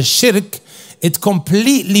my sisters. Shirk, it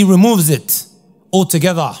completely removes it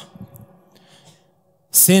altogether.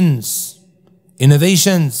 Sins,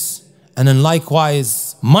 innovations, and then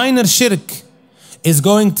likewise, minor shirk is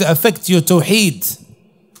going to affect your Tawheed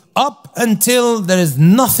up until there is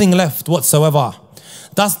nothing left whatsoever.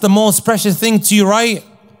 That's the most precious thing to you, right?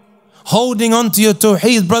 Holding on to your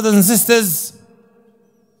Tawheed, brothers and sisters.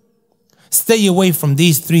 Stay away from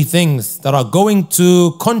these three things that are going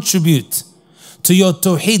to contribute to your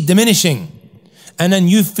Tawheed diminishing and then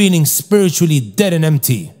you feeling spiritually dead and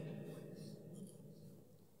empty.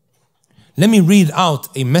 Let me read out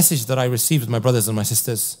a message that I received, my brothers and my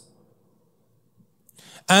sisters.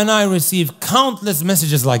 And I receive countless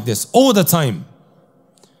messages like this all the time.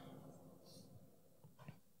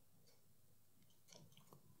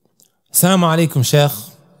 Assalamu alaikum, Shaykh.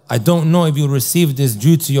 I don't know if you received this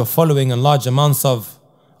due to your following and large amounts of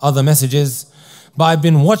other messages, but I've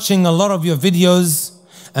been watching a lot of your videos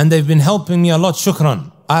and they've been helping me a lot.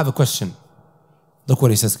 Shukran. I have a question. Look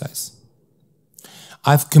what he says, guys.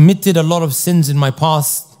 I've committed a lot of sins in my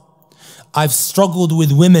past. I've struggled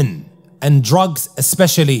with women and drugs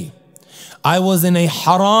especially. I was in a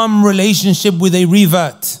haram relationship with a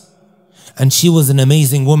revert and she was an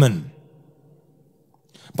amazing woman.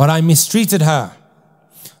 But I mistreated her.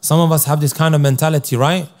 Some of us have this kind of mentality,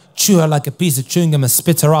 right? Chew her like a piece of chewing gum and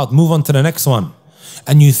spit her out. Move on to the next one.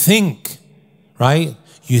 And you think, right?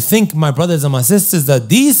 You think, my brothers and my sisters, that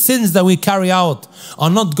these sins that we carry out are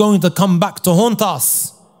not going to come back to haunt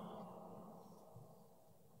us.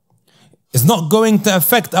 It's not going to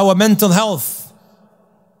affect our mental health.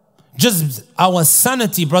 Just our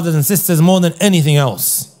sanity, brothers and sisters, more than anything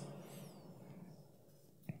else.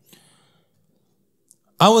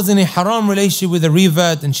 I was in a haram relationship with a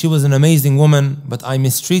revert and she was an amazing woman, but I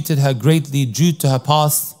mistreated her greatly due to her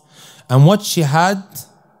past and what she had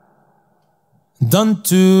done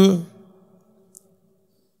to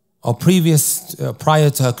or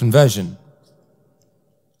prior to her conversion.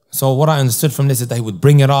 So what I understood from this is that he would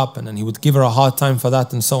bring it up and then he would give her a hard time for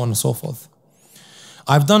that and so on and so forth.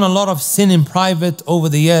 I've done a lot of sin in private over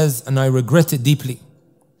the years and I regret it deeply.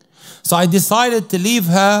 So I decided to leave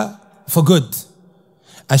her for good,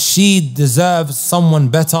 as she deserves someone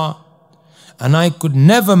better, and I could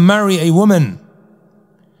never marry a woman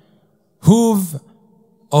whom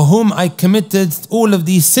I committed all of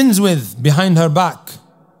these sins with behind her back.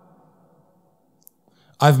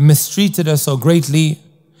 I've mistreated her so greatly.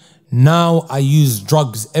 Now I use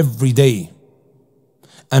drugs every day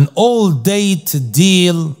and all day to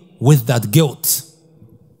deal with that guilt.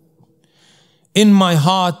 In my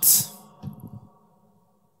heart,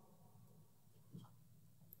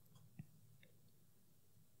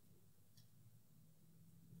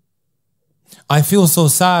 I feel so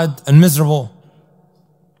sad and miserable,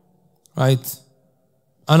 right?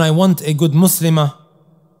 And I want a good Muslimah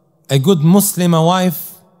wife.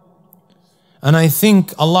 And I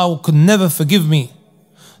think Allah could never forgive me.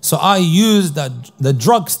 So I use the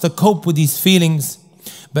drugs to cope with these feelings,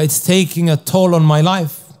 but it's taking a toll on my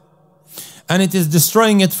life. And it is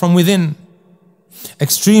destroying it from within.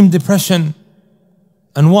 Extreme depression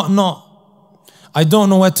and whatnot. I don't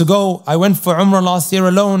know where to go. I went for Umrah last year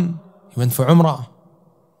alone. He went for Umrah.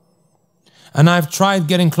 And I've tried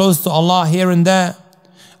getting close to Allah here and there.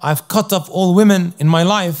 I've cut off all women in my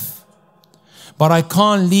life. But I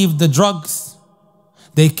can't leave the drugs.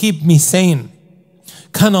 They keep me sane.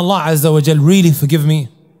 Can Allah Azza wa Jal really forgive me?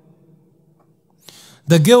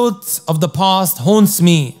 The guilt of the past haunts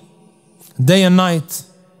me day and night.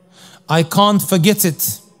 I can't forget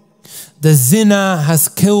it. The zina has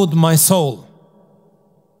killed my soul.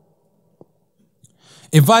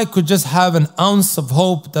 If I could just have an ounce of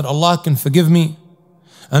hope that Allah can forgive me,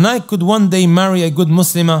 and I could one day marry a good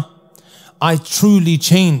Muslimah, I truly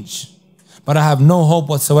change. But I have no hope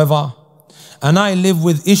whatsoever. And I live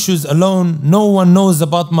with issues alone. No one knows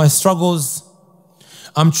about my struggles.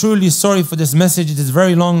 I'm truly sorry for this message. It is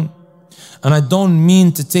very long. And I don't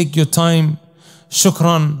mean to take your time.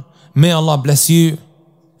 Shukran. May Allah bless you.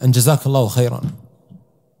 And Jazakallahu khairan.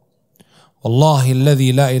 Wallahi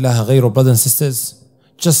alladhi la ilaha ghayru, brothers and sisters.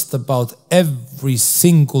 Just about every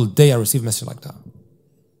single day I receive a message like that.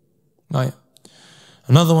 Right.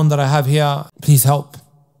 Another one that I have here. Please help.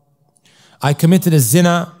 I committed a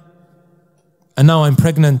zina. And now I'm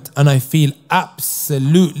pregnant and I feel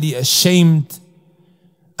absolutely ashamed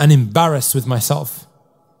and embarrassed with myself.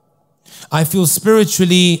 I feel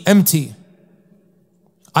spiritually empty.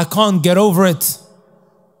 I can't get over it.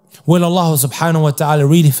 Will Allah subhanahu wa ta'ala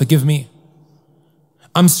really forgive me?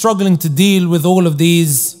 I'm struggling to deal with all of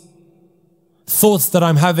these thoughts that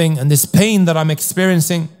I'm having and this pain that I'm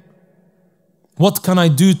experiencing. What can I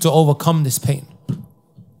do to overcome this pain?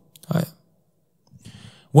 Right.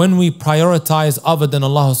 When we prioritize other than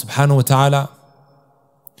Allah subhanahu wa ta'ala,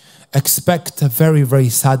 expect a very, very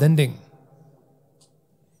sad ending.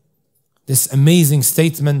 This amazing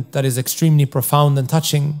statement that is extremely profound and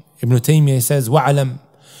touching. Ibn Taymiyyah says, وَعْلَمْ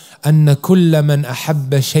أَنَّ كُلَّ مَنْ أَحَبَّ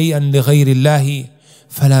شَيْئًا لِغَيْرِ اللَّهِ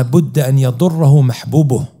فَلَا بُدَّ أَنْ يَضُرَّهُ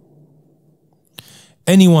مَحْبُوبُهُ.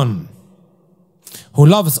 Anyone who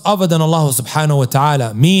loves other than Allah subhanahu wa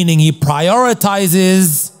ta'ala, meaning he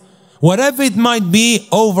prioritizes whatever it might be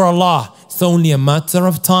over Allah, it's only a matter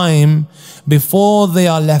of time before they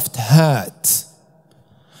are left hurt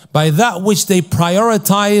by that which they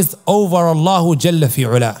prioritized over Allahu Jalla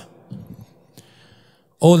fi'ula.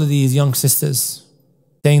 All of these young sisters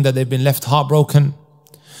saying that they've been left heartbroken.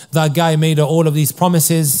 That guy made her all of these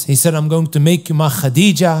promises. He said, I'm going to make you my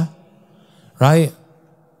Khadija. Right?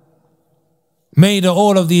 Made her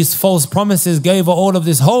all of these false promises, gave her all of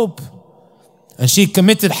this hope. And she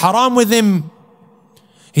committed haram with him.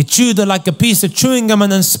 He chewed her like a piece of chewing gum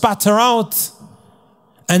and then spat her out.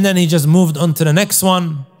 And then he just moved on to the next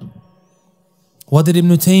one. What did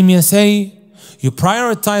Ibn Taymiyyah say? You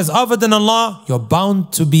prioritize other than Allah, you're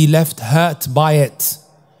bound to be left hurt by it.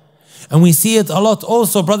 And we see it a lot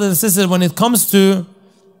also, brothers and sisters, when it comes to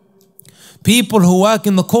people who work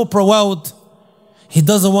in the corporate world. He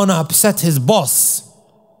doesn't want to upset his boss.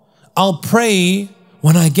 I'll pray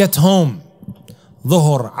when I get home.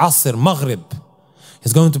 Dhuhr, Asr, Maghrib.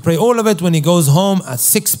 He's going to pray all of it when he goes home at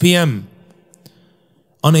 6 p.m.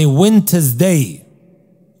 on a winter's day.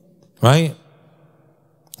 Right?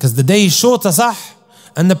 Because the day is shorter, sah,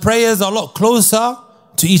 and the prayers are a lot closer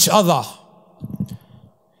to each other.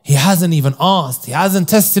 He hasn't even asked. He hasn't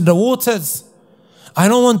tested the waters. I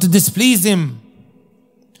don't want to displease him.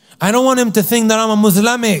 I don't want him to think that I'm a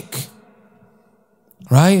Muslimic.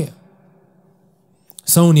 Right?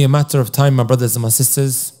 It's only a matter of time, my brothers and my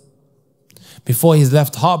sisters, before he's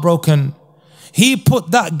left heartbroken. He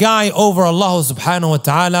put that guy over Allah subhanahu wa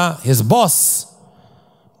ta'ala, his boss.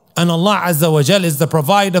 And Allah Azza wa Jal is the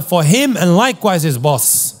provider for him and likewise his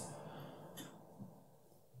boss.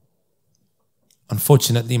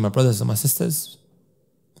 Unfortunately, my brothers and my sisters,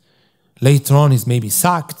 later on he's maybe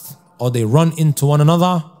sacked or they run into one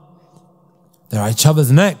another. They're at each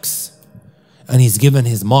other's necks and he's given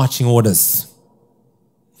his marching orders.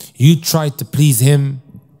 You tried to please him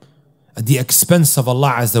at the expense of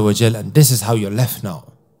Allah Azza wa Jal, and this is how you're left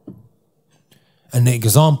now. And the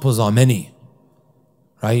examples are many.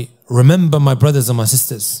 Right? Remember, my brothers and my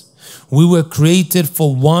sisters, we were created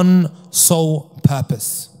for one sole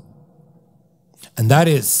purpose. And that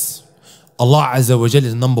is, Allah Azza wa Jal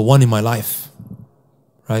is number one in my life.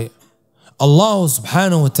 Right? Allah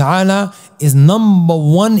subhanahu wa ta'ala is number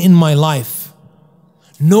one in my life.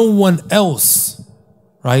 No one else,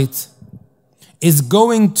 right, is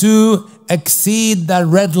going to exceed that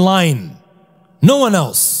red line. No one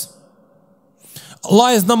else.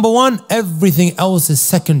 Allah is number one, everything else is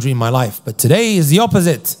secondary in my life. But today is the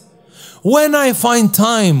opposite. When I find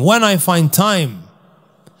time,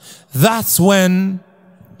 that's when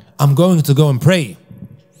I'm going to go and pray.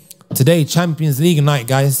 Today, Champions League night,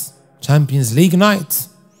 guys. Champions League night.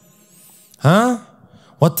 Huh?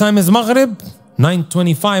 What time is Maghrib?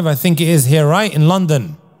 9:25, I think it is here, right? In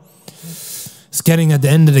London. It's getting at the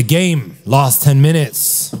end of the game. Last 10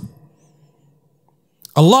 minutes.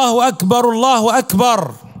 Allahu Akbar, Allahu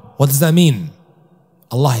Akbar. What does that mean?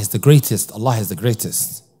 Allah is the greatest. Allah is the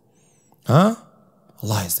greatest. Huh?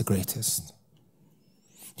 Allah is the greatest.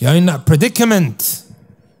 You're in that predicament.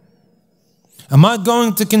 Am I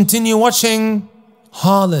going to continue watching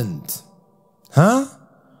Haaland? Huh?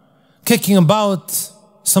 Kicking about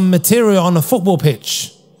some material on a football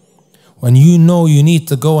pitch, when you know you need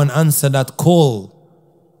to go and answer that call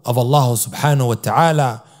of Allah subhanahu wa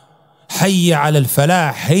ta'ala. Hayya ala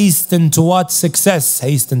al-falah, hasten towards success,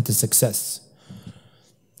 hasten to success.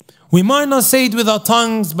 We might not say it with our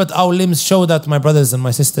tongues, but our limbs show that, my brothers and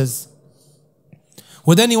my sisters.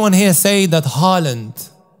 Would anyone here say that Haaland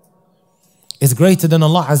is greater than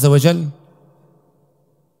Allah Azza wa Jal?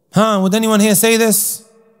 Huh? Would anyone here say this?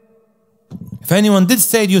 If anyone did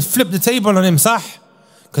say it, you'd flip the table on him, sah?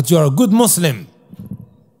 Because you're a good Muslim.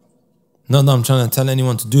 Not that I'm trying to tell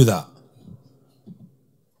anyone to do that.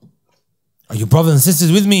 Are you brothers and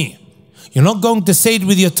sisters with me? You're not going to say it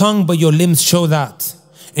with your tongue, but your limbs show that.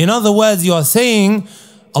 In other words, you are saying,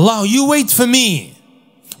 Allah, you wait for me.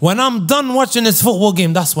 When I'm done watching this football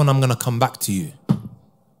game, that's when I'm going to come back to you.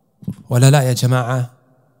 Wala la ya jama'ah.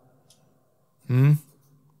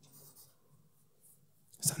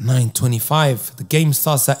 It's at 9:25. The game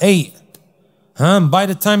starts at 8. By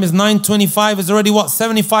the time it's 9:25, it's already what,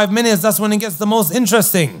 75 minutes. That's when it gets the most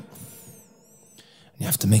interesting. You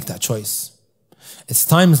have to make that choice. It's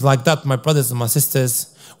times like that, my brothers and my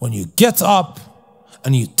sisters, when you get up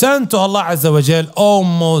and you turn to Allah Azza wa Jal,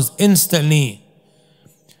 almost instantly,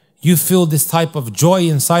 you feel this type of joy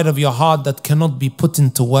inside of your heart that cannot be put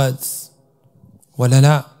into words. Wala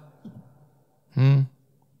la.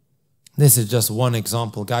 This is just one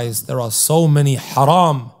example, guys. There are so many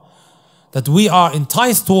haram that we are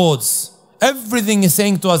enticed towards. Everything is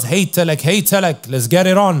saying to us, hey talak, let's get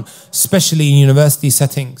it on, especially in university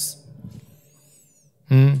settings.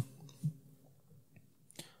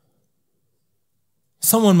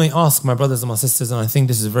 Someone may ask, my brothers and my sisters, and I think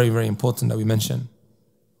this is very, very important that we mention.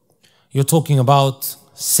 You're talking about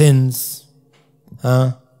sins,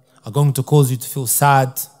 are going to cause you to feel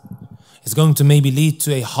sad. It's going to maybe lead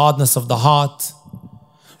to a hardness of the heart.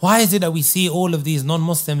 Why is it that we see all of these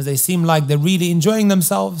non-Muslims, they seem like they're really enjoying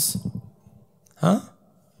themselves?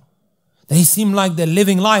 They seem like they're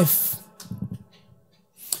living life.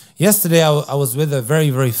 Yesterday I was with a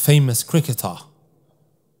very, very famous cricketer. I'm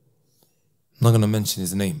not going to mention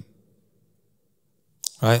his name.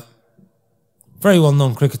 Right? Very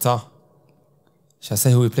well-known cricketer. Shall I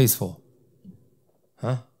say who he plays for?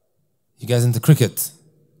 You guys into cricket?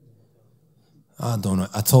 I don't know.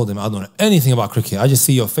 I told him I don't know anything about cricket. I just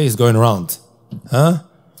see your face going around. Ala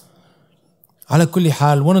kulli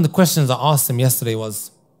hal, one of the questions I asked him yesterday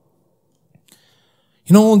was,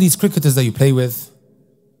 you know all these cricketers that you play with,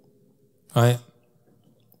 right?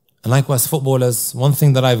 And likewise footballers, one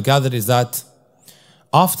thing that I've gathered is that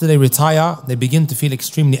after they retire, they begin to feel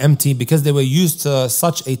extremely empty because they were used to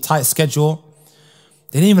such a tight schedule.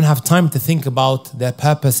 They didn't even have time to think about their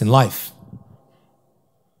purpose in life.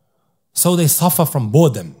 So they suffer from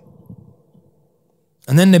boredom.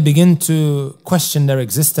 And then they begin to question their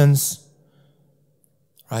existence,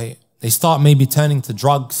 right? They start maybe turning to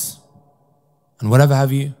drugs and whatever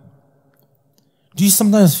have you. Do you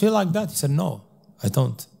sometimes feel like that? He said, no, I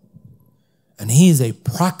don't. And he is a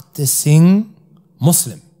practicing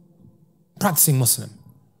Muslim. Practicing Muslim.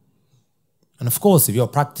 And of course, if you're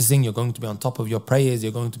practicing, you're going to be on top of your prayers,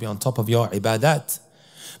 you're going to be on top of your ibadat.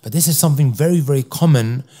 But this is something very, very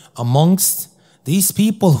common amongst these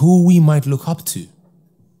people who we might look up to.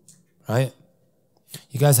 Right?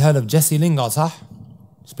 You guys heard of Jesse Lingard, huh?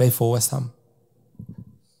 He's played for West Ham.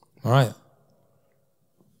 Alright.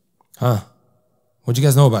 What do you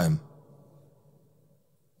guys know about him?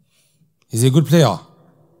 Is he a good player?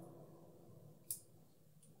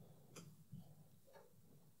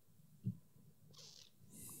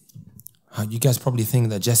 You guys probably think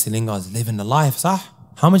that Jesse Lingard is living the life, sah?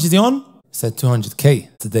 How much is he on? He said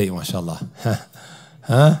 200k today, mashallah.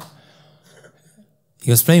 He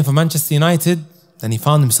was playing for Manchester United, and he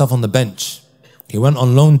found himself on the bench. He went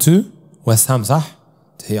on loan to West Ham, sah?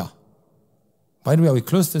 To here. By the way, are we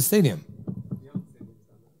close to the stadium?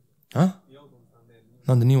 Not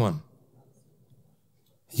the new one.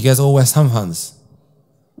 You guys all West Ham fans?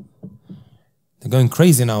 They're going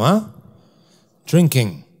crazy now, huh?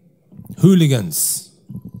 Drinking. Hooligans.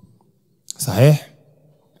 Sahih?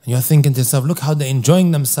 And you're thinking to yourself, look how they're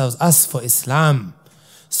enjoying themselves. As for Islam,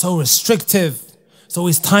 so restrictive. It's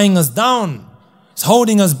always tying us down. It's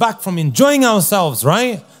holding us back from enjoying ourselves,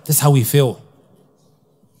 right? This is how we feel.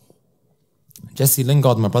 Jesse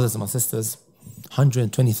Lingard, my brothers and my sisters,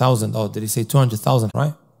 120,000, oh, did he say 200,000,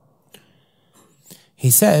 right? He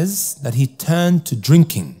says that he turned to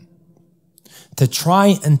drinking to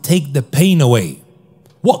try and take the pain away.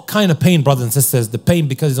 What kind of pain, brothers and sisters? The pain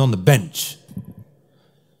because he's on the bench.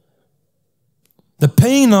 The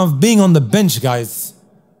pain of being on the bench, guys,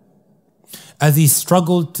 as he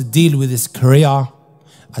struggled to deal with his career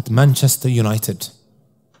at Manchester United.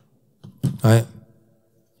 Right?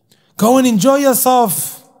 Go and enjoy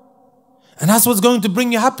yourself. And that's what's going to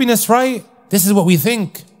bring you happiness, right? This is what we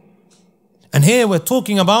think. And here we're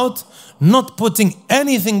talking about not putting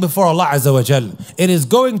anything before Allah Azza wa Jal. It is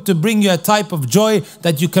going to bring you a type of joy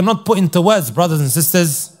that you cannot put into words, brothers and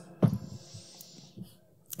sisters.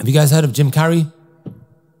 Have you guys heard of Jim Carrey?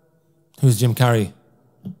 Who's Jim Carrey?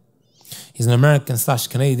 He's an American /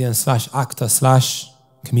 Canadian / actor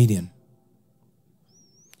 / comedian.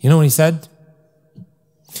 You know what he said?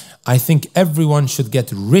 I think everyone should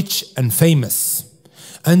get rich and famous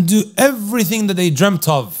and do everything that they dreamt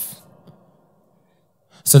of,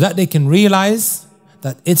 so that they can realize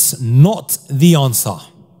that it's not the answer.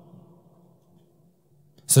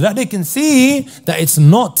 So that they can see that it's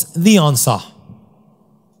not the answer.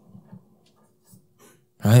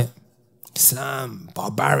 Right? Islam,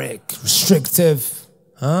 barbaric, restrictive.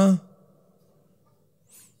 Huh?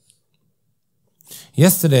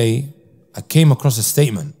 Yesterday, I came across a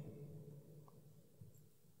statement.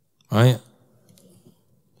 Right?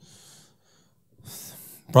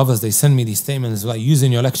 Brothers, they send me these statements like, use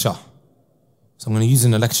in your lecture. So I'm going to use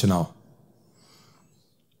in a lecture now.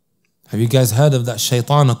 Have you guys heard of that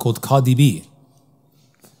shaitana called Cardi B?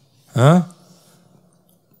 Huh?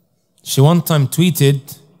 She one time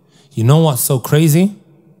tweeted, you know what's so crazy?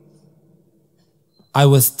 I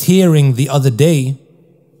was tearing the other day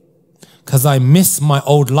because I miss my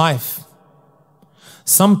old life.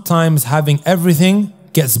 Sometimes having everything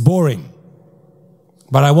gets boring,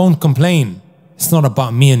 but I won't complain. It's not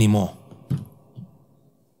about me anymore.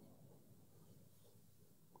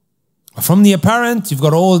 From the apparent, you've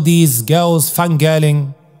got all these girls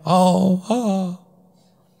fangirling.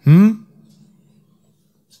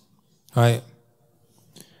 Right.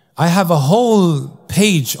 I have a whole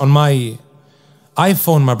page on my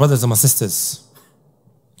iPhone, my brothers and my sisters.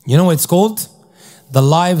 You know what it's called? The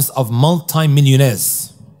Lives of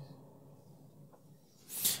Multi-Millionaires.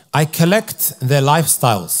 I collect their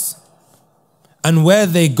lifestyles and where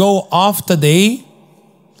they go after they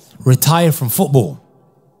retire from football.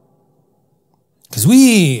 Because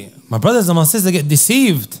we, my brothers and my sisters, get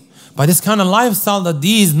deceived by this kind of lifestyle that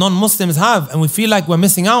these non-Muslims have, and we feel like we're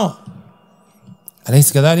missing out.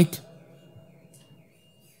 أليس كذلك?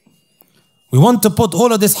 We want to put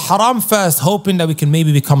all of this haram first, hoping that we can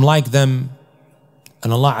maybe become like them.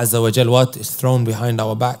 And Allah Azza wa Jal, what is thrown behind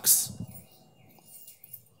our backs?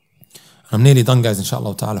 I'm nearly done, guys,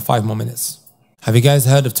 inshallah ta'ala. 5 more minutes. Have you guys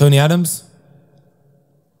heard of Tony Adams?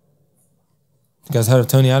 You guys heard of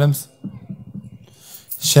Tony Adams?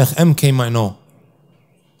 Sheikh MK might know.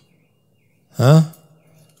 Huh?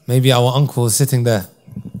 Maybe our uncle is sitting there.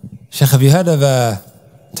 Sheikh, have you heard of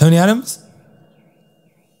Tony Adams?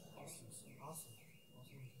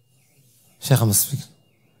 Sheikh, I'm speaking.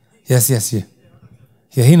 Yes, yeah.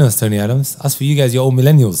 Yeah, he knows Tony Adams. As for you guys, you're all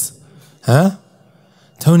millennials. Huh?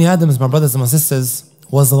 Tony Adams, my brothers and my sisters,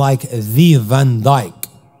 was like the Van Dyke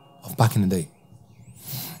of back in the day.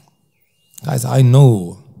 Guys, I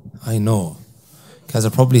know. You guys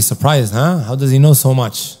are probably surprised, huh? How does he know so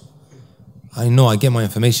much? I know, I get my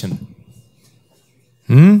information.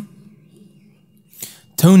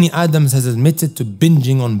 Tony Adams has admitted to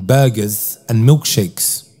binging on burgers and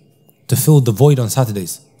milkshakes to fill the void on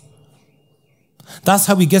Saturdays. That's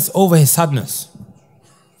how he gets over his sadness.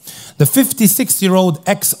 The 56-year-old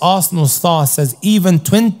ex-Arsenal star says even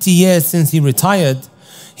 20 years since he retired,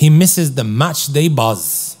 he misses the match day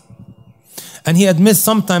buzz. And he admits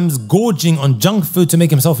sometimes gorging on junk food to make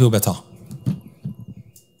himself feel better.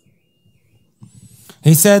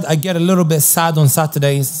 He said, I get a little bit sad on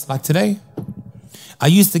Saturdays, like today. I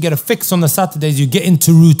used to get a fix on the Saturdays. You get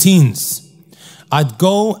into routines. I'd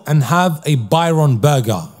go and have a Byron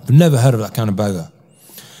burger. I've never heard of that kind of burger.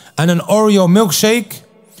 And an Oreo milkshake,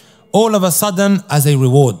 all of a sudden, as a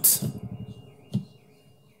reward.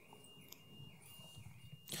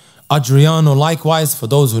 Adriano likewise, for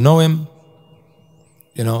those who know him.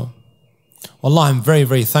 You know, Wallah, I'm very,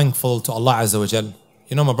 very thankful to Allah Azza wa Jal.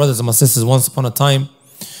 You know, my brothers and my sisters, once upon a time,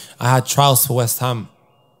 I had trials for West Ham.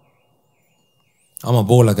 I'm a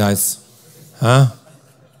bowler, guys. Huh?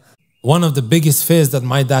 One of the biggest fears that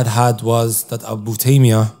my dad had was that Abu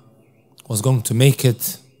Taymiyyah was going to make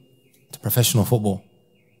it to professional football.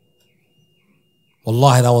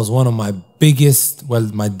 Wallahi, that was one of my biggest, well,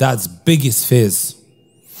 my dad's biggest fears.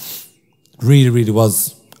 Really, really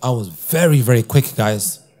was. I was very, very quick,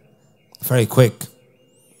 guys. Very quick.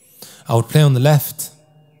 I would play on the left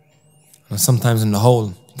and sometimes in the hole.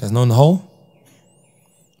 You guys know in the hole?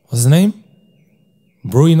 What's his name?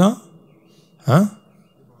 Bruyne? Huh?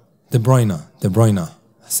 De Bruyne.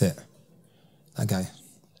 That's it. That guy.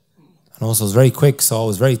 And also was very quick, so I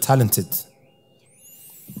was very talented.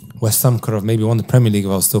 West Ham could have maybe won the Premier League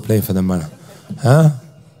if I was still playing for them, man. Huh?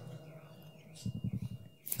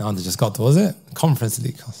 Now they just got to, what was it? Conference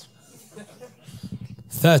League.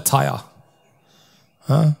 Third tier.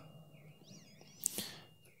 Huh?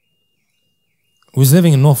 We was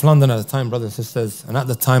living in North London at the time, brothers and sisters, and at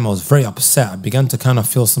the time I was very upset. I began to kind of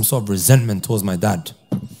feel some sort of resentment towards my dad.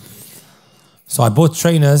 So I bought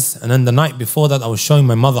trainers, and then the night before that I was showing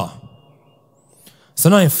my mother. So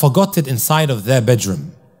then I forgot it inside of their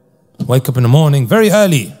bedroom. Wake up in the morning very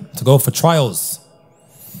early to go for trials.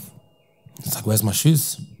 It's like, where's my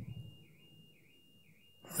shoes?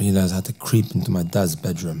 I realized I had to creep into my dad's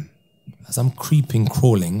bedroom. As I'm creeping,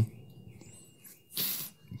 crawling,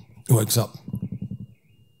 he wakes up.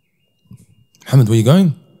 Muhammad, where are you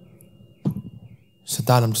going? I said,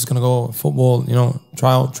 Dad, I'm just going to go football, you know,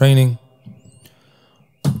 training.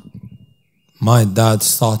 My dad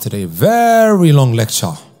started a very long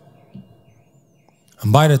lecture.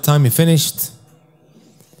 And by the time he finished,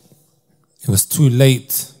 it was too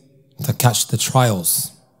late to catch the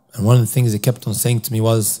trials. And one of the things he kept on saying to me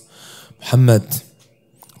was, Muhammad,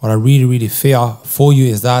 what I really, really fear for you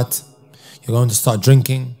is that you're going to start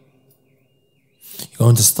drinking. You're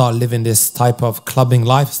going to start living this type of clubbing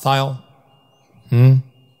lifestyle. And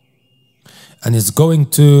it's going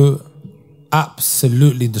to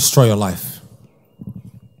absolutely destroy your life.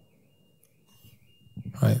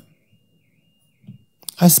 Right?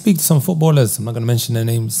 I speak to some footballers. I'm not going to mention their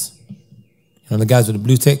names. You know, the guys with the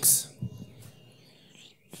blue ticks.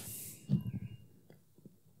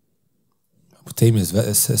 Abu Taymiyyah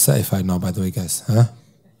is certified now, by the way, guys. Huh?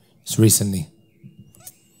 It's recently.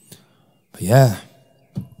 But yeah,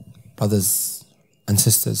 brothers and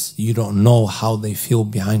sisters, you don't know how they feel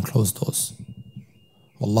behind closed doors.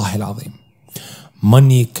 Wallahi al-azim.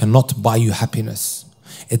 Money cannot buy you happiness.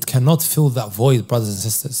 It cannot fill that void, brothers and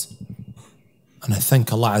sisters. And I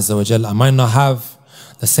thank Allah Azza wa Jalla. I might not have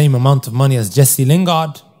the same amount of money as Jesse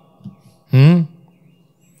Lingard. But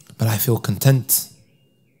I feel content.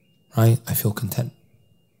 Right? I feel content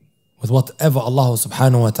with whatever Allah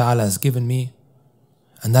subhanahu wa ta'ala has given me.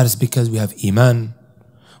 And that is because we have Iman.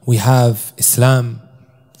 We have Islam.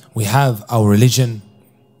 We have our religion.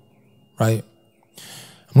 Right?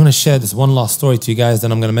 I'm going to share this one last story to you guys.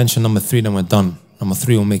 Then I'm going to mention number 3. Then we're done. Number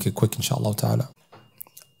 3 will make it quick, inshallah ta'ala.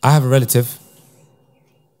 I have a relative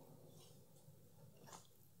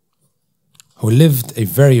who lived a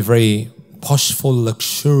very, very poshful,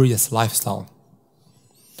 luxurious lifestyle.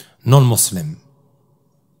 Non-Muslim.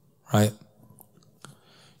 Right?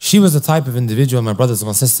 She was the type of individual, my brothers and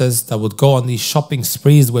my sisters, that would go on these shopping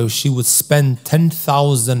sprees where she would spend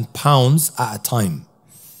 £10,000 at a time.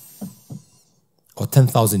 Or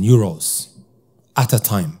 10,000 euros at a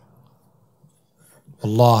time.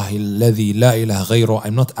 Wallahi alladhi la ilaha ghayru.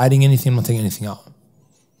 I'm not adding anything, I'm not taking anything out.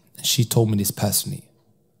 And she told me this personally.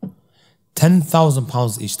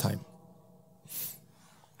 £10,000 each time.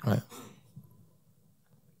 Right?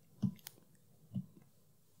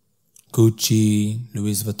 Gucci,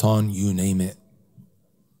 Louis Vuitton, you name it.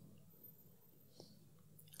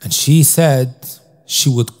 And she said she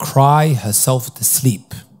would cry herself to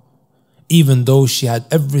sleep, even though she had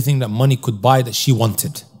everything that money could buy that she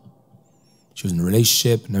wanted. She was in a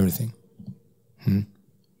relationship and everything.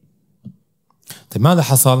 The mother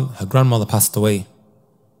Hassal, her grandmother passed away.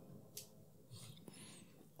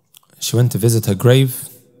 She went to visit her grave.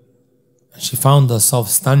 And she found herself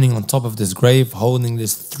standing on top of this grave holding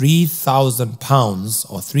this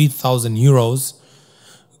 £3,000 or 3,000 euros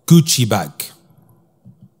Gucci bag.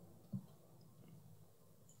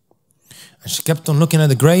 And she kept on looking at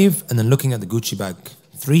the grave and then looking at the Gucci bag.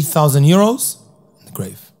 3,000 euros in the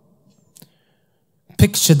grave.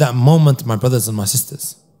 Picture that moment, my brothers and my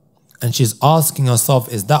sisters. And she's asking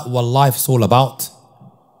herself, is that what life is all about?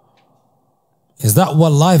 Is that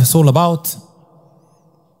what life is all about?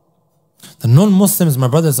 The non-Muslims, my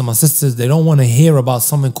brothers and my sisters, they don't want to hear about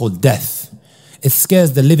something called death. It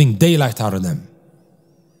scares the living daylight out of them.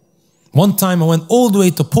 One time I went all the way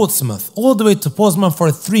to Portsmouth for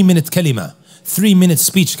a 3-minute kalima, 3-minute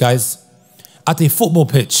speech, guys, at a football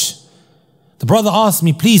pitch. The brother asked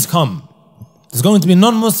me, please come. There's going to be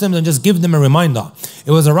non-Muslims and just give them a reminder.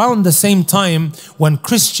 It was around the same time when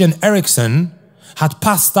Christian Eriksen had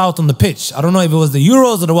passed out on the pitch. I don't know if it was the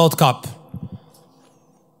Euros or the World Cup.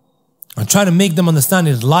 I try to make them understand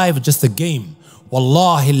it's live, just a game.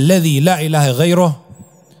 Wallahi alladhi la ilaha ghayruh.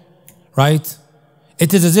 Right?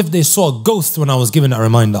 It is as if they saw a ghost when I was given that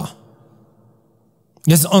reminder.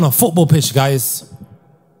 Yes, on a football pitch, guys.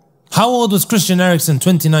 How old was Christian Eriksen?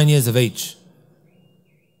 29 years of age.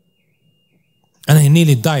 And he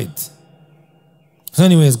nearly died. So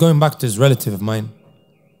anyways, going back to his relative of mine.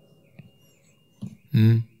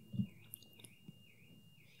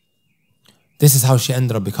 This is how she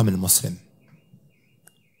ended up becoming a Muslim.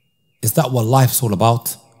 Is that what life's all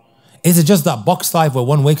about? Is it just that box life where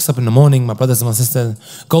one wakes up in the morning, my brothers and my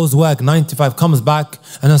sisters, goes work, 9 to 5, comes back,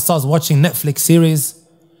 and then starts watching Netflix series,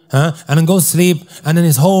 and then goes sleep, and then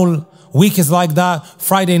his whole week is like that.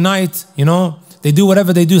 Friday night, you know, they do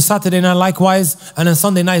whatever they do, Saturday night likewise, and then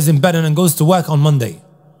Sunday night is in bed and then goes to work on Monday.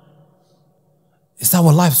 Is that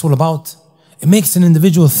what life's all about? It makes an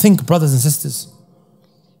individual think, brothers and sisters.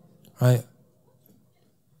 Right?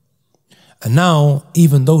 And now,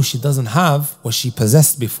 even though she doesn't have what she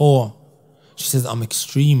possessed before, she says, I'm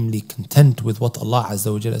extremely content with what Allah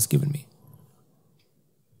Azza wa Jalla has given me.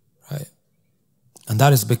 Right? And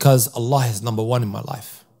that is because Allah is number one in my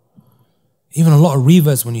life. Even a lot of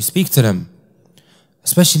reavers, when you speak to them,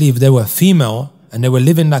 especially if they were female and they were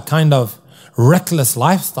living that kind of reckless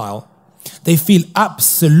lifestyle, they feel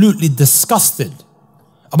absolutely disgusted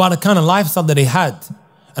about the kind of lifestyle that they had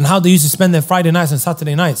and how they used to spend their Friday nights and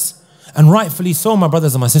Saturday nights. And rightfully so, my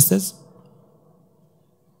brothers and my sisters.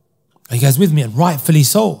 Are you guys with me? And rightfully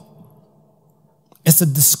so. It's a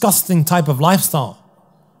disgusting type of lifestyle.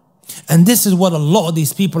 And this is what a lot of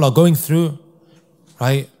these people are going through,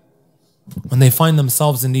 right? When they find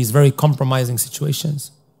themselves in these very compromising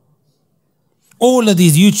situations. All of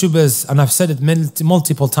these YouTubers, and I've said it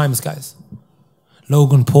multiple times, guys.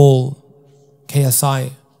 Logan Paul,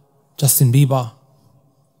 KSI, Justin Bieber,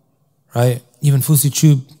 right? Even Fusi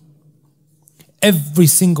Tube. Every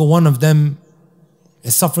single one of them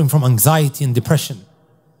is suffering from anxiety and depression.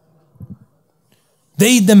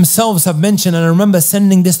 They themselves have mentioned, and I remember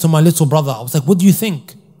sending this to my little brother. I was like, what do you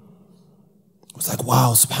think? I was like,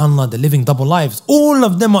 wow, subhanAllah, they're living double lives. All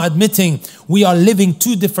of them are admitting we are living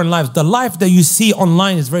 2 different lives. The life that you see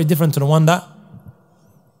online is very different to the one that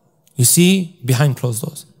you see behind closed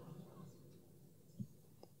doors.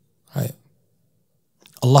 Right?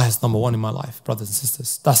 Allah is number one in my life, brothers and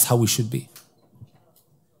sisters. That's how we should be.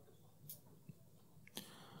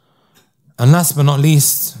 And last but not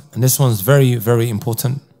least, and this one's very, very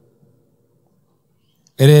important,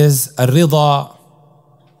 it is الرضا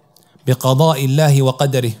بقضاء الله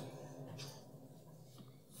وقدره.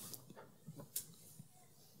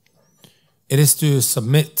 It is to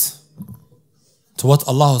submit to what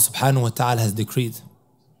Allah subhanahu wa ta'ala has decreed.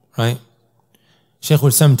 Right? Shaykh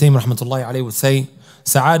al-Islam Taymiyyah rahmatullahi alayhi would say,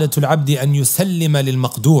 سعادة العبد أن يسلم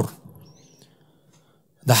للمقدور.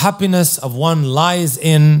 The happiness of one lies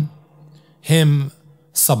in him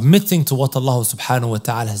submitting to what Allah subhanahu wa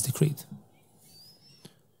ta'ala has decreed.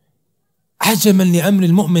 عجبا لأمر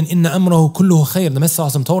المؤمن إن أمره كله خير. The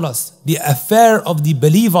Messenger told us, the affair of the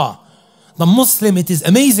believer, the Muslim, it is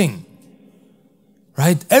amazing.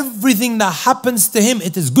 Right? Everything that happens to him,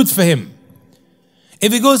 it is good for him.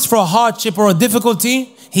 If he goes for a hardship or a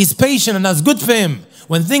difficulty, he's patient and that's good for him.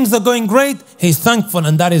 When things are going great, he's thankful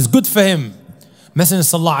and that is good for him. Messenger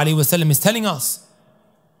sallallahu alaihi wasallam is telling us,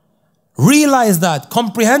 realize that,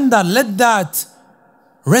 comprehend that, let that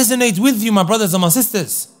resonate with you, my brothers and my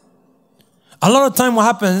sisters. A lot of time what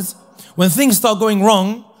happens, when things start going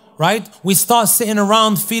wrong, right, we start sitting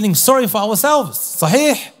around feeling sorry for ourselves.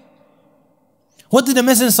 Sahih. What did the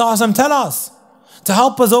Messenger sallallahu alaihi wasallam tell us? To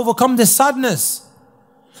help us overcome this sadness.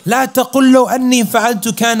 لا تقل لو أني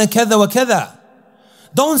فعلت كان كذا وكذا.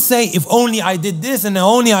 Don't say, if only I did this and if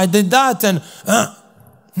only I did that. And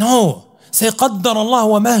no. Say, قدر الله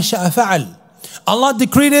وما شاء فعل. Allah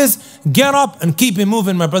decreed this, get up and keep it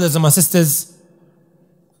moving, my brothers and my sisters.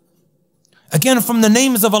 Again, from the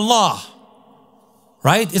names of Allah,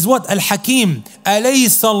 right, is what? Al-Hakim.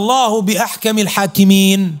 أليس الله بأحكم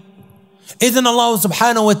الحاكمين. Isn't Allah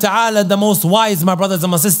subhanahu wa ta'ala the most wise, my brothers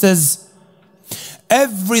and my sisters?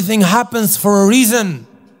 Everything happens for a reason.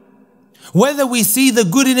 Whether we see the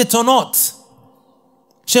good in it or not.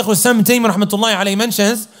 Shaykh al-Islam Taymiyyah rahmatullahi alayhi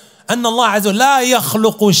mentions, أن الله عز وجل لا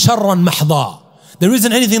يخلق شرا محضا. There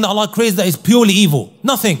isn't anything that Allah creates that is purely evil.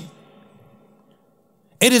 Nothing.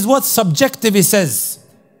 It is what's subjective, he says.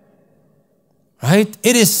 Right?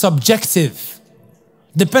 It is subjective.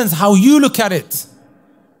 Depends how you look at it.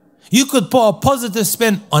 You could put a positive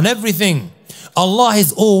spin on everything. Allah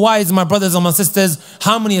is all wise, my brothers and my sisters.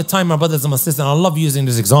 How many a time, my brothers and my sisters, and I love using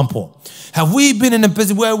this example, have we been in a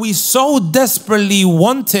position where we so desperately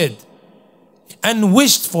wanted and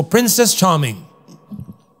wished for Princess Charming?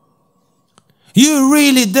 You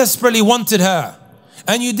really desperately wanted her,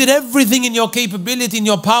 and you did everything in your capability, in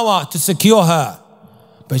your power to secure her,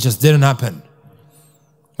 but it just didn't happen.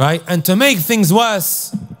 Right? And to make things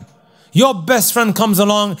worse, your best friend comes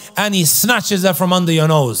along and he snatches her from under your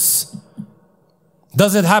nose.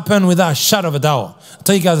 Does it happen? Without a shadow of a doubt. I'll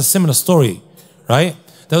tell you guys a similar story, right?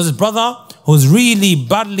 There was this brother who was really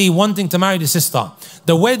badly wanting to marry the sister.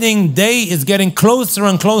 The wedding day is getting closer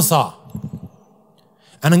and closer.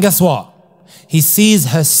 And then guess what? He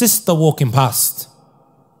sees her sister walking past,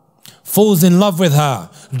 falls in love with her,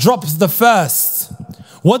 drops the first.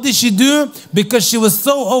 What did she do? Because she was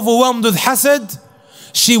so overwhelmed with hasad,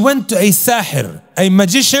 she went to a sahir, a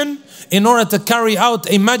magician, in order to carry out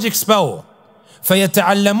a magic spell.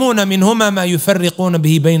 فَيَتَعَلَّمُونَ مِنْهُمَا مَا يُفَرِّقُونَ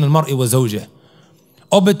بِهِ بَيْنَ الْمَرْءِ وَزَوْجِهِ.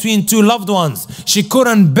 Or between two loved ones. She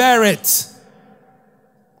couldn't bear it.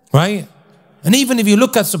 Right? And even if you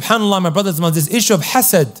look at, subhanAllah, my brothers and sisters, this issue of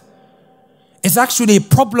hasad, it's actually a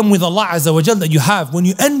problem with Allah Azza wa Jal that you have when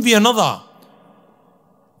you envy another.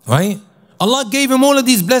 Right? Allah gave him all of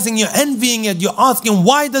these blessings, you're envying it, you're asking,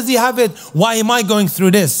 why does he have it? Why am I going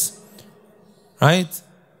through this? Right?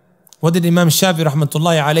 What did Imam Shafi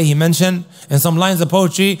rahmatullahi alayhi mention in some lines of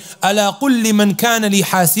poetry? أَلَا قُلِّ مَنْ كَانَ لِي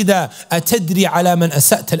حَاسِدًا أَتَدْرِي عَلَى مَنْ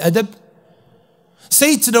أَسَأْتَ الْأَدَبِ.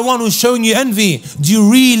 Say to the one who's showing you envy, do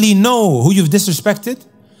you really know who you've disrespected?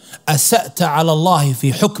 أَسَأْتَ عَلَى اللَّهِ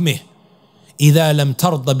فِي حُكْمِهِ إِذَا لَمْ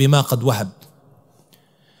تَرْضَ بِمَا قَدْ وَهَبْ.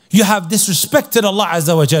 You have disrespected Allah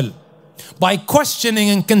Azza wa Jal by questioning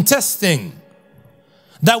and contesting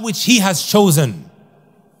that which He has chosen,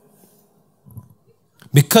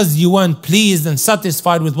 because you weren't pleased and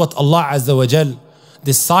satisfied with what Allah Azza wa Jal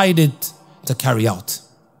decided to carry out.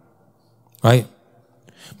 Right?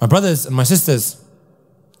 My brothers and my sisters,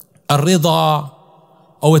 الرضا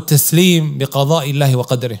أو التسليم بقضاء الله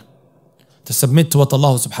وقدره, to submit to what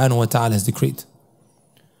Allah subhanahu wa ta'ala has decreed.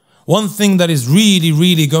 One thing that is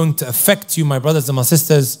really going to affect you, my brothers and my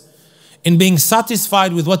sisters, in being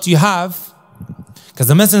satisfied with what you have, because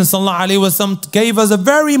the Messenger sallallahu alaihi wasallam gave us a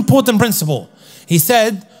very important principle. He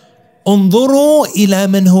said, انظروا إلى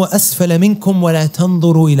من هو أسفل منكم ولا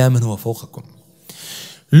تنظروا إلى من هو فوقكم.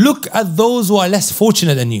 Look at those who are less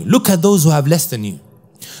fortunate than you. Look at those who have less than you.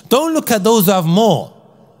 Don't look at those who have more.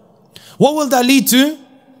 What will that lead to?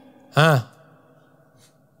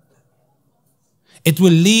 It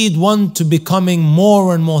will lead one to becoming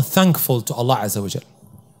more and more thankful to Allah Azza wa Jal.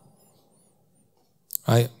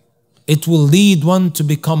 Right? It will lead one to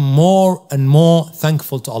become more and more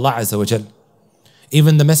thankful to Allah Azza wa Jal.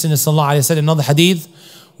 Even the Messenger sallallahu alayhi wa sallam in another hadith,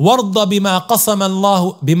 وَارْضَ بِمَا قَسَمَ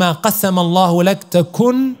اللَّهُ لَكْ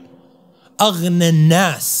تَكُنْ أَغْنَى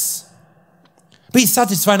النَّاسِ. Be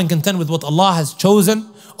satisfied and content with what Allah has chosen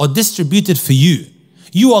or distributed for you.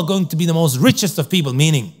 You are going to be the most richest of people,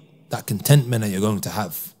 meaning that contentment that you're going to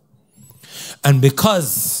have. And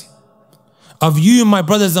because of you, my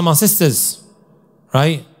brothers and my sisters,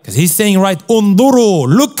 right? Because he's saying, right, unduru,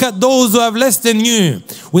 look at those who have less than you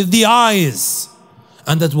with the eyes,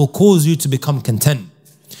 and that will cause you to become content.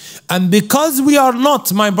 And because we are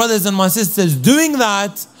not, my brothers and my sisters, doing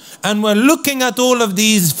that, and we're looking at all of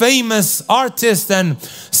these famous artists and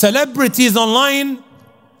celebrities online,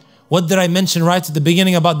 what did I mention right at the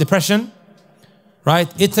beginning about depression? Right?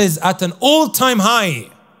 It is at an all-time high.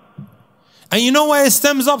 And you know where it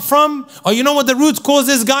stems up from? Or you know what the root cause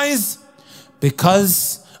is, guys?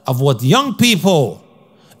 Because of what young people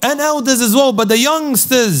and elders as well, but the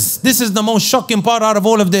youngsters, this is the most shocking part out of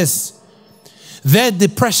all of this. Their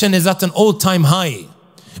depression is at an all-time high,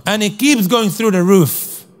 and it keeps going through the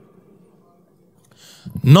roof.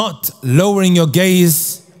 Not lowering your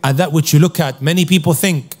gaze at that which you look at. Many people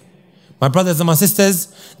think, my brothers and my sisters,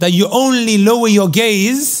 that you only lower your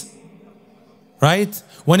gaze, right,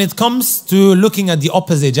 when it comes to looking at the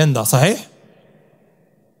opposite gender. Sahih?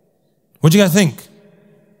 What do you guys think?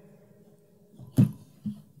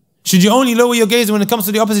 Should you only lower your gaze when it comes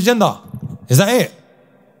to the opposite gender? Is that it?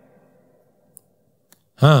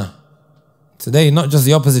 Today, not just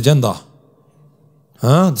the opposite gender.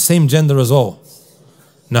 The same gender as well.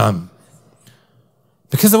 Naam.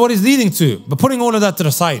 Because of what it's leading to. But putting all of that to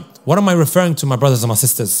the side, what am I referring to, my brothers and my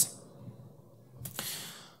sisters?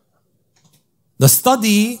 The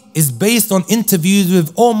study is based on interviews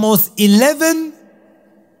with almost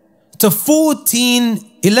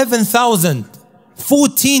 11,000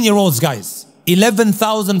 14-year-olds, guys.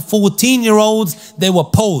 11,000 14-year-olds, they were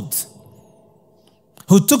polled,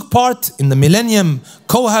 who took part in the Millennium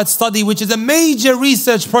Cohort Study, which is a major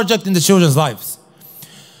research project in the children's lives.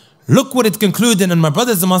 Look what it concluded, and my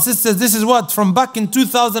brothers and my sisters, this is what, from back in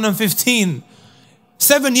 2015,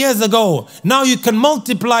 7 years ago. Now you can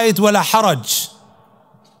multiply it, wala haraj.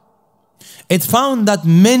 It found that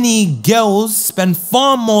many girls spend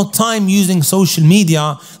far more time using social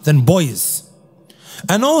media than boys.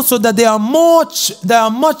 And also that they are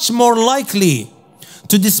much more likely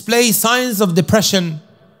to display signs of depression,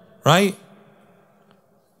 right?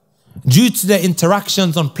 Due to their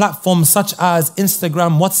interactions on platforms such as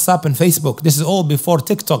Instagram, WhatsApp and Facebook. This is all before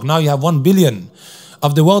TikTok. Now you have 1 billion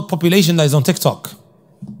of the world population that is on TikTok.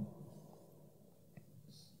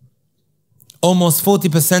 Almost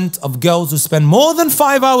 40% of girls who spend more than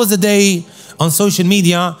 5 hours a day on social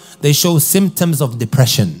media, they show symptoms of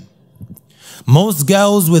depression. Most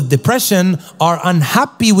girls with depression are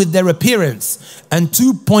unhappy with their appearance and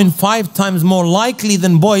 2.5 times more likely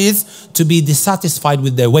than boys to be dissatisfied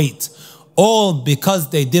with their weight. All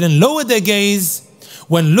because they didn't lower their gaze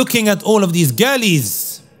when looking at all of these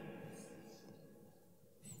girlies.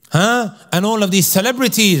 And all of these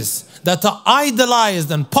celebrities that are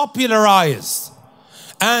idolized and popularized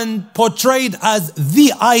and portrayed as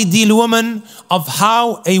the ideal woman of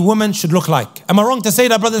how a woman should look like. Am I wrong to say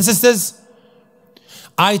that, brothers and sisters?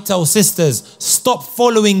 I tell sisters, stop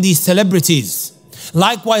following these celebrities.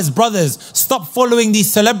 Likewise, brothers, stop following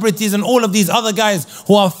these celebrities and all of these other guys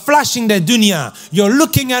who are flashing their dunya. You're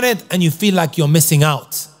looking at it and you feel like you're missing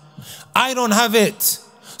out. I don't have it.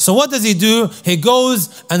 So what does he do? He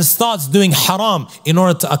goes and starts doing haram in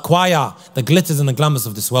order to acquire the glitters and the glamours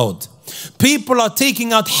of this world. People are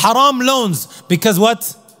taking out haram loans because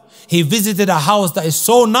what? He visited a house that is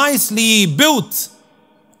so nicely built.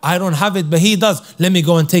 I don't have it, but he does. Let me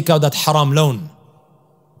go and take out that haram loan.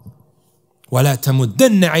 ولا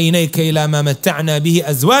تمدن عينيك إلى ما متعنا به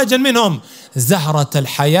أزواجا منهم زهرة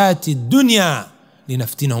الحياة الدنيا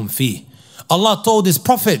لنفتنهم فيه. Allah told his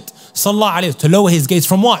Prophet sallallahu alaihi wasallam to lower his gaze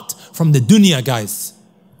from what? From the dunya, guys.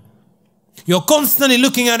 You're constantly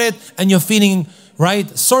looking at it and you're feeling, right,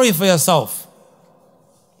 sorry for yourself.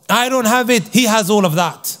 I don't have it. He has all of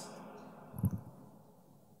that.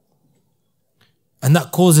 And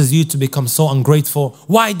that causes you to become so ungrateful.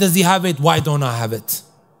 Why does he have it? Why don't I have it?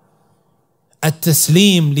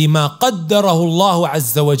 At-taslim lima qaddarahu Allah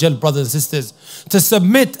azza wa jal, brothers and sisters. To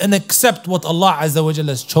submit and accept what Allah azza wa jal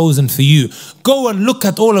has chosen for you. Go and look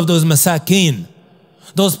at all of those masakeen.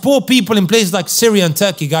 Those poor people in places like Syria and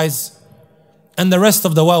Turkey, guys. And the rest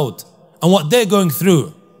of the world. And what they're going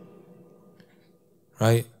through.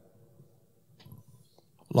 Right?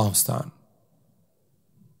 Allah musta'an.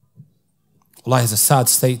 Allah is a sad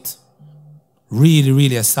state. Really,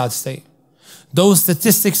 really a sad state. Those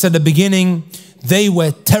statistics at the beginning, they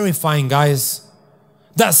were terrifying, guys.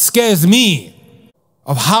 That scares me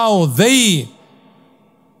of how they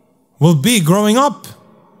will be growing up.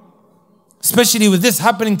 Especially with this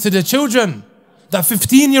happening to the children. That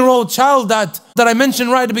 15-year-old child that I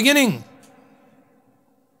mentioned right at the beginning.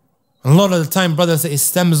 And a lot of the time, brothers, it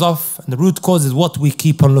stems off, and the root cause is what we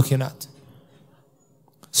keep on looking at.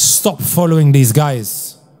 Stop following these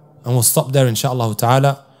guys. And we'll stop there, inshaAllah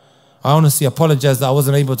ta'ala. I honestly apologize that I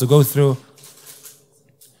wasn't able to go through,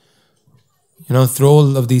 through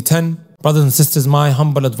all of the 10. Brothers and sisters, my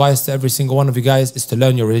humble advice to every single one of you guys is to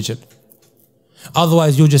learn your religion.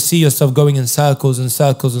 Otherwise, you'll just see yourself going in circles and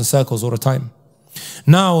circles and circles all the time.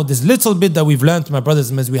 Now, this little bit that we've learned, my brothers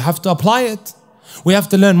and sisters, we have to apply it. We have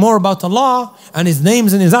to learn more about Allah and His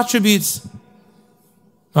names and His attributes.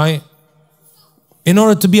 Right? In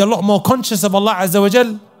order to be a lot more conscious of Allah Azza wa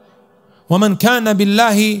Jal. وَمَنْ كَانَ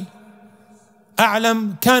بِاللَّهِ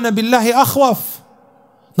أَعْلَمْ كَانَ بِاللَّهِ أَخْوَفْ.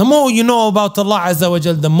 The more you know about Allah Azza wa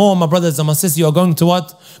Jal, the more, my brothers and my sisters, you are going to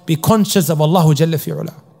what? Be conscious of Allah Jalla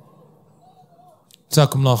fi'ula.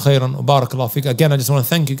 Jazakumullah khairan wa barakallahu fiqh. Again, I just want to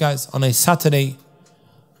thank you guys on a Saturday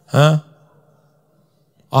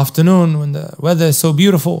afternoon when the weather is so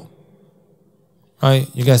beautiful. Right,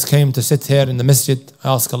 you guys came to sit here in the masjid.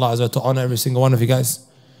 I ask Allah Azza wa Jal to honor every single one of you guys.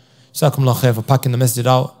 Jazakumullah khair for packing the masjid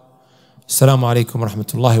out. Assalamu alaikum wa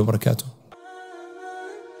rahmatullahi wa barakatuh.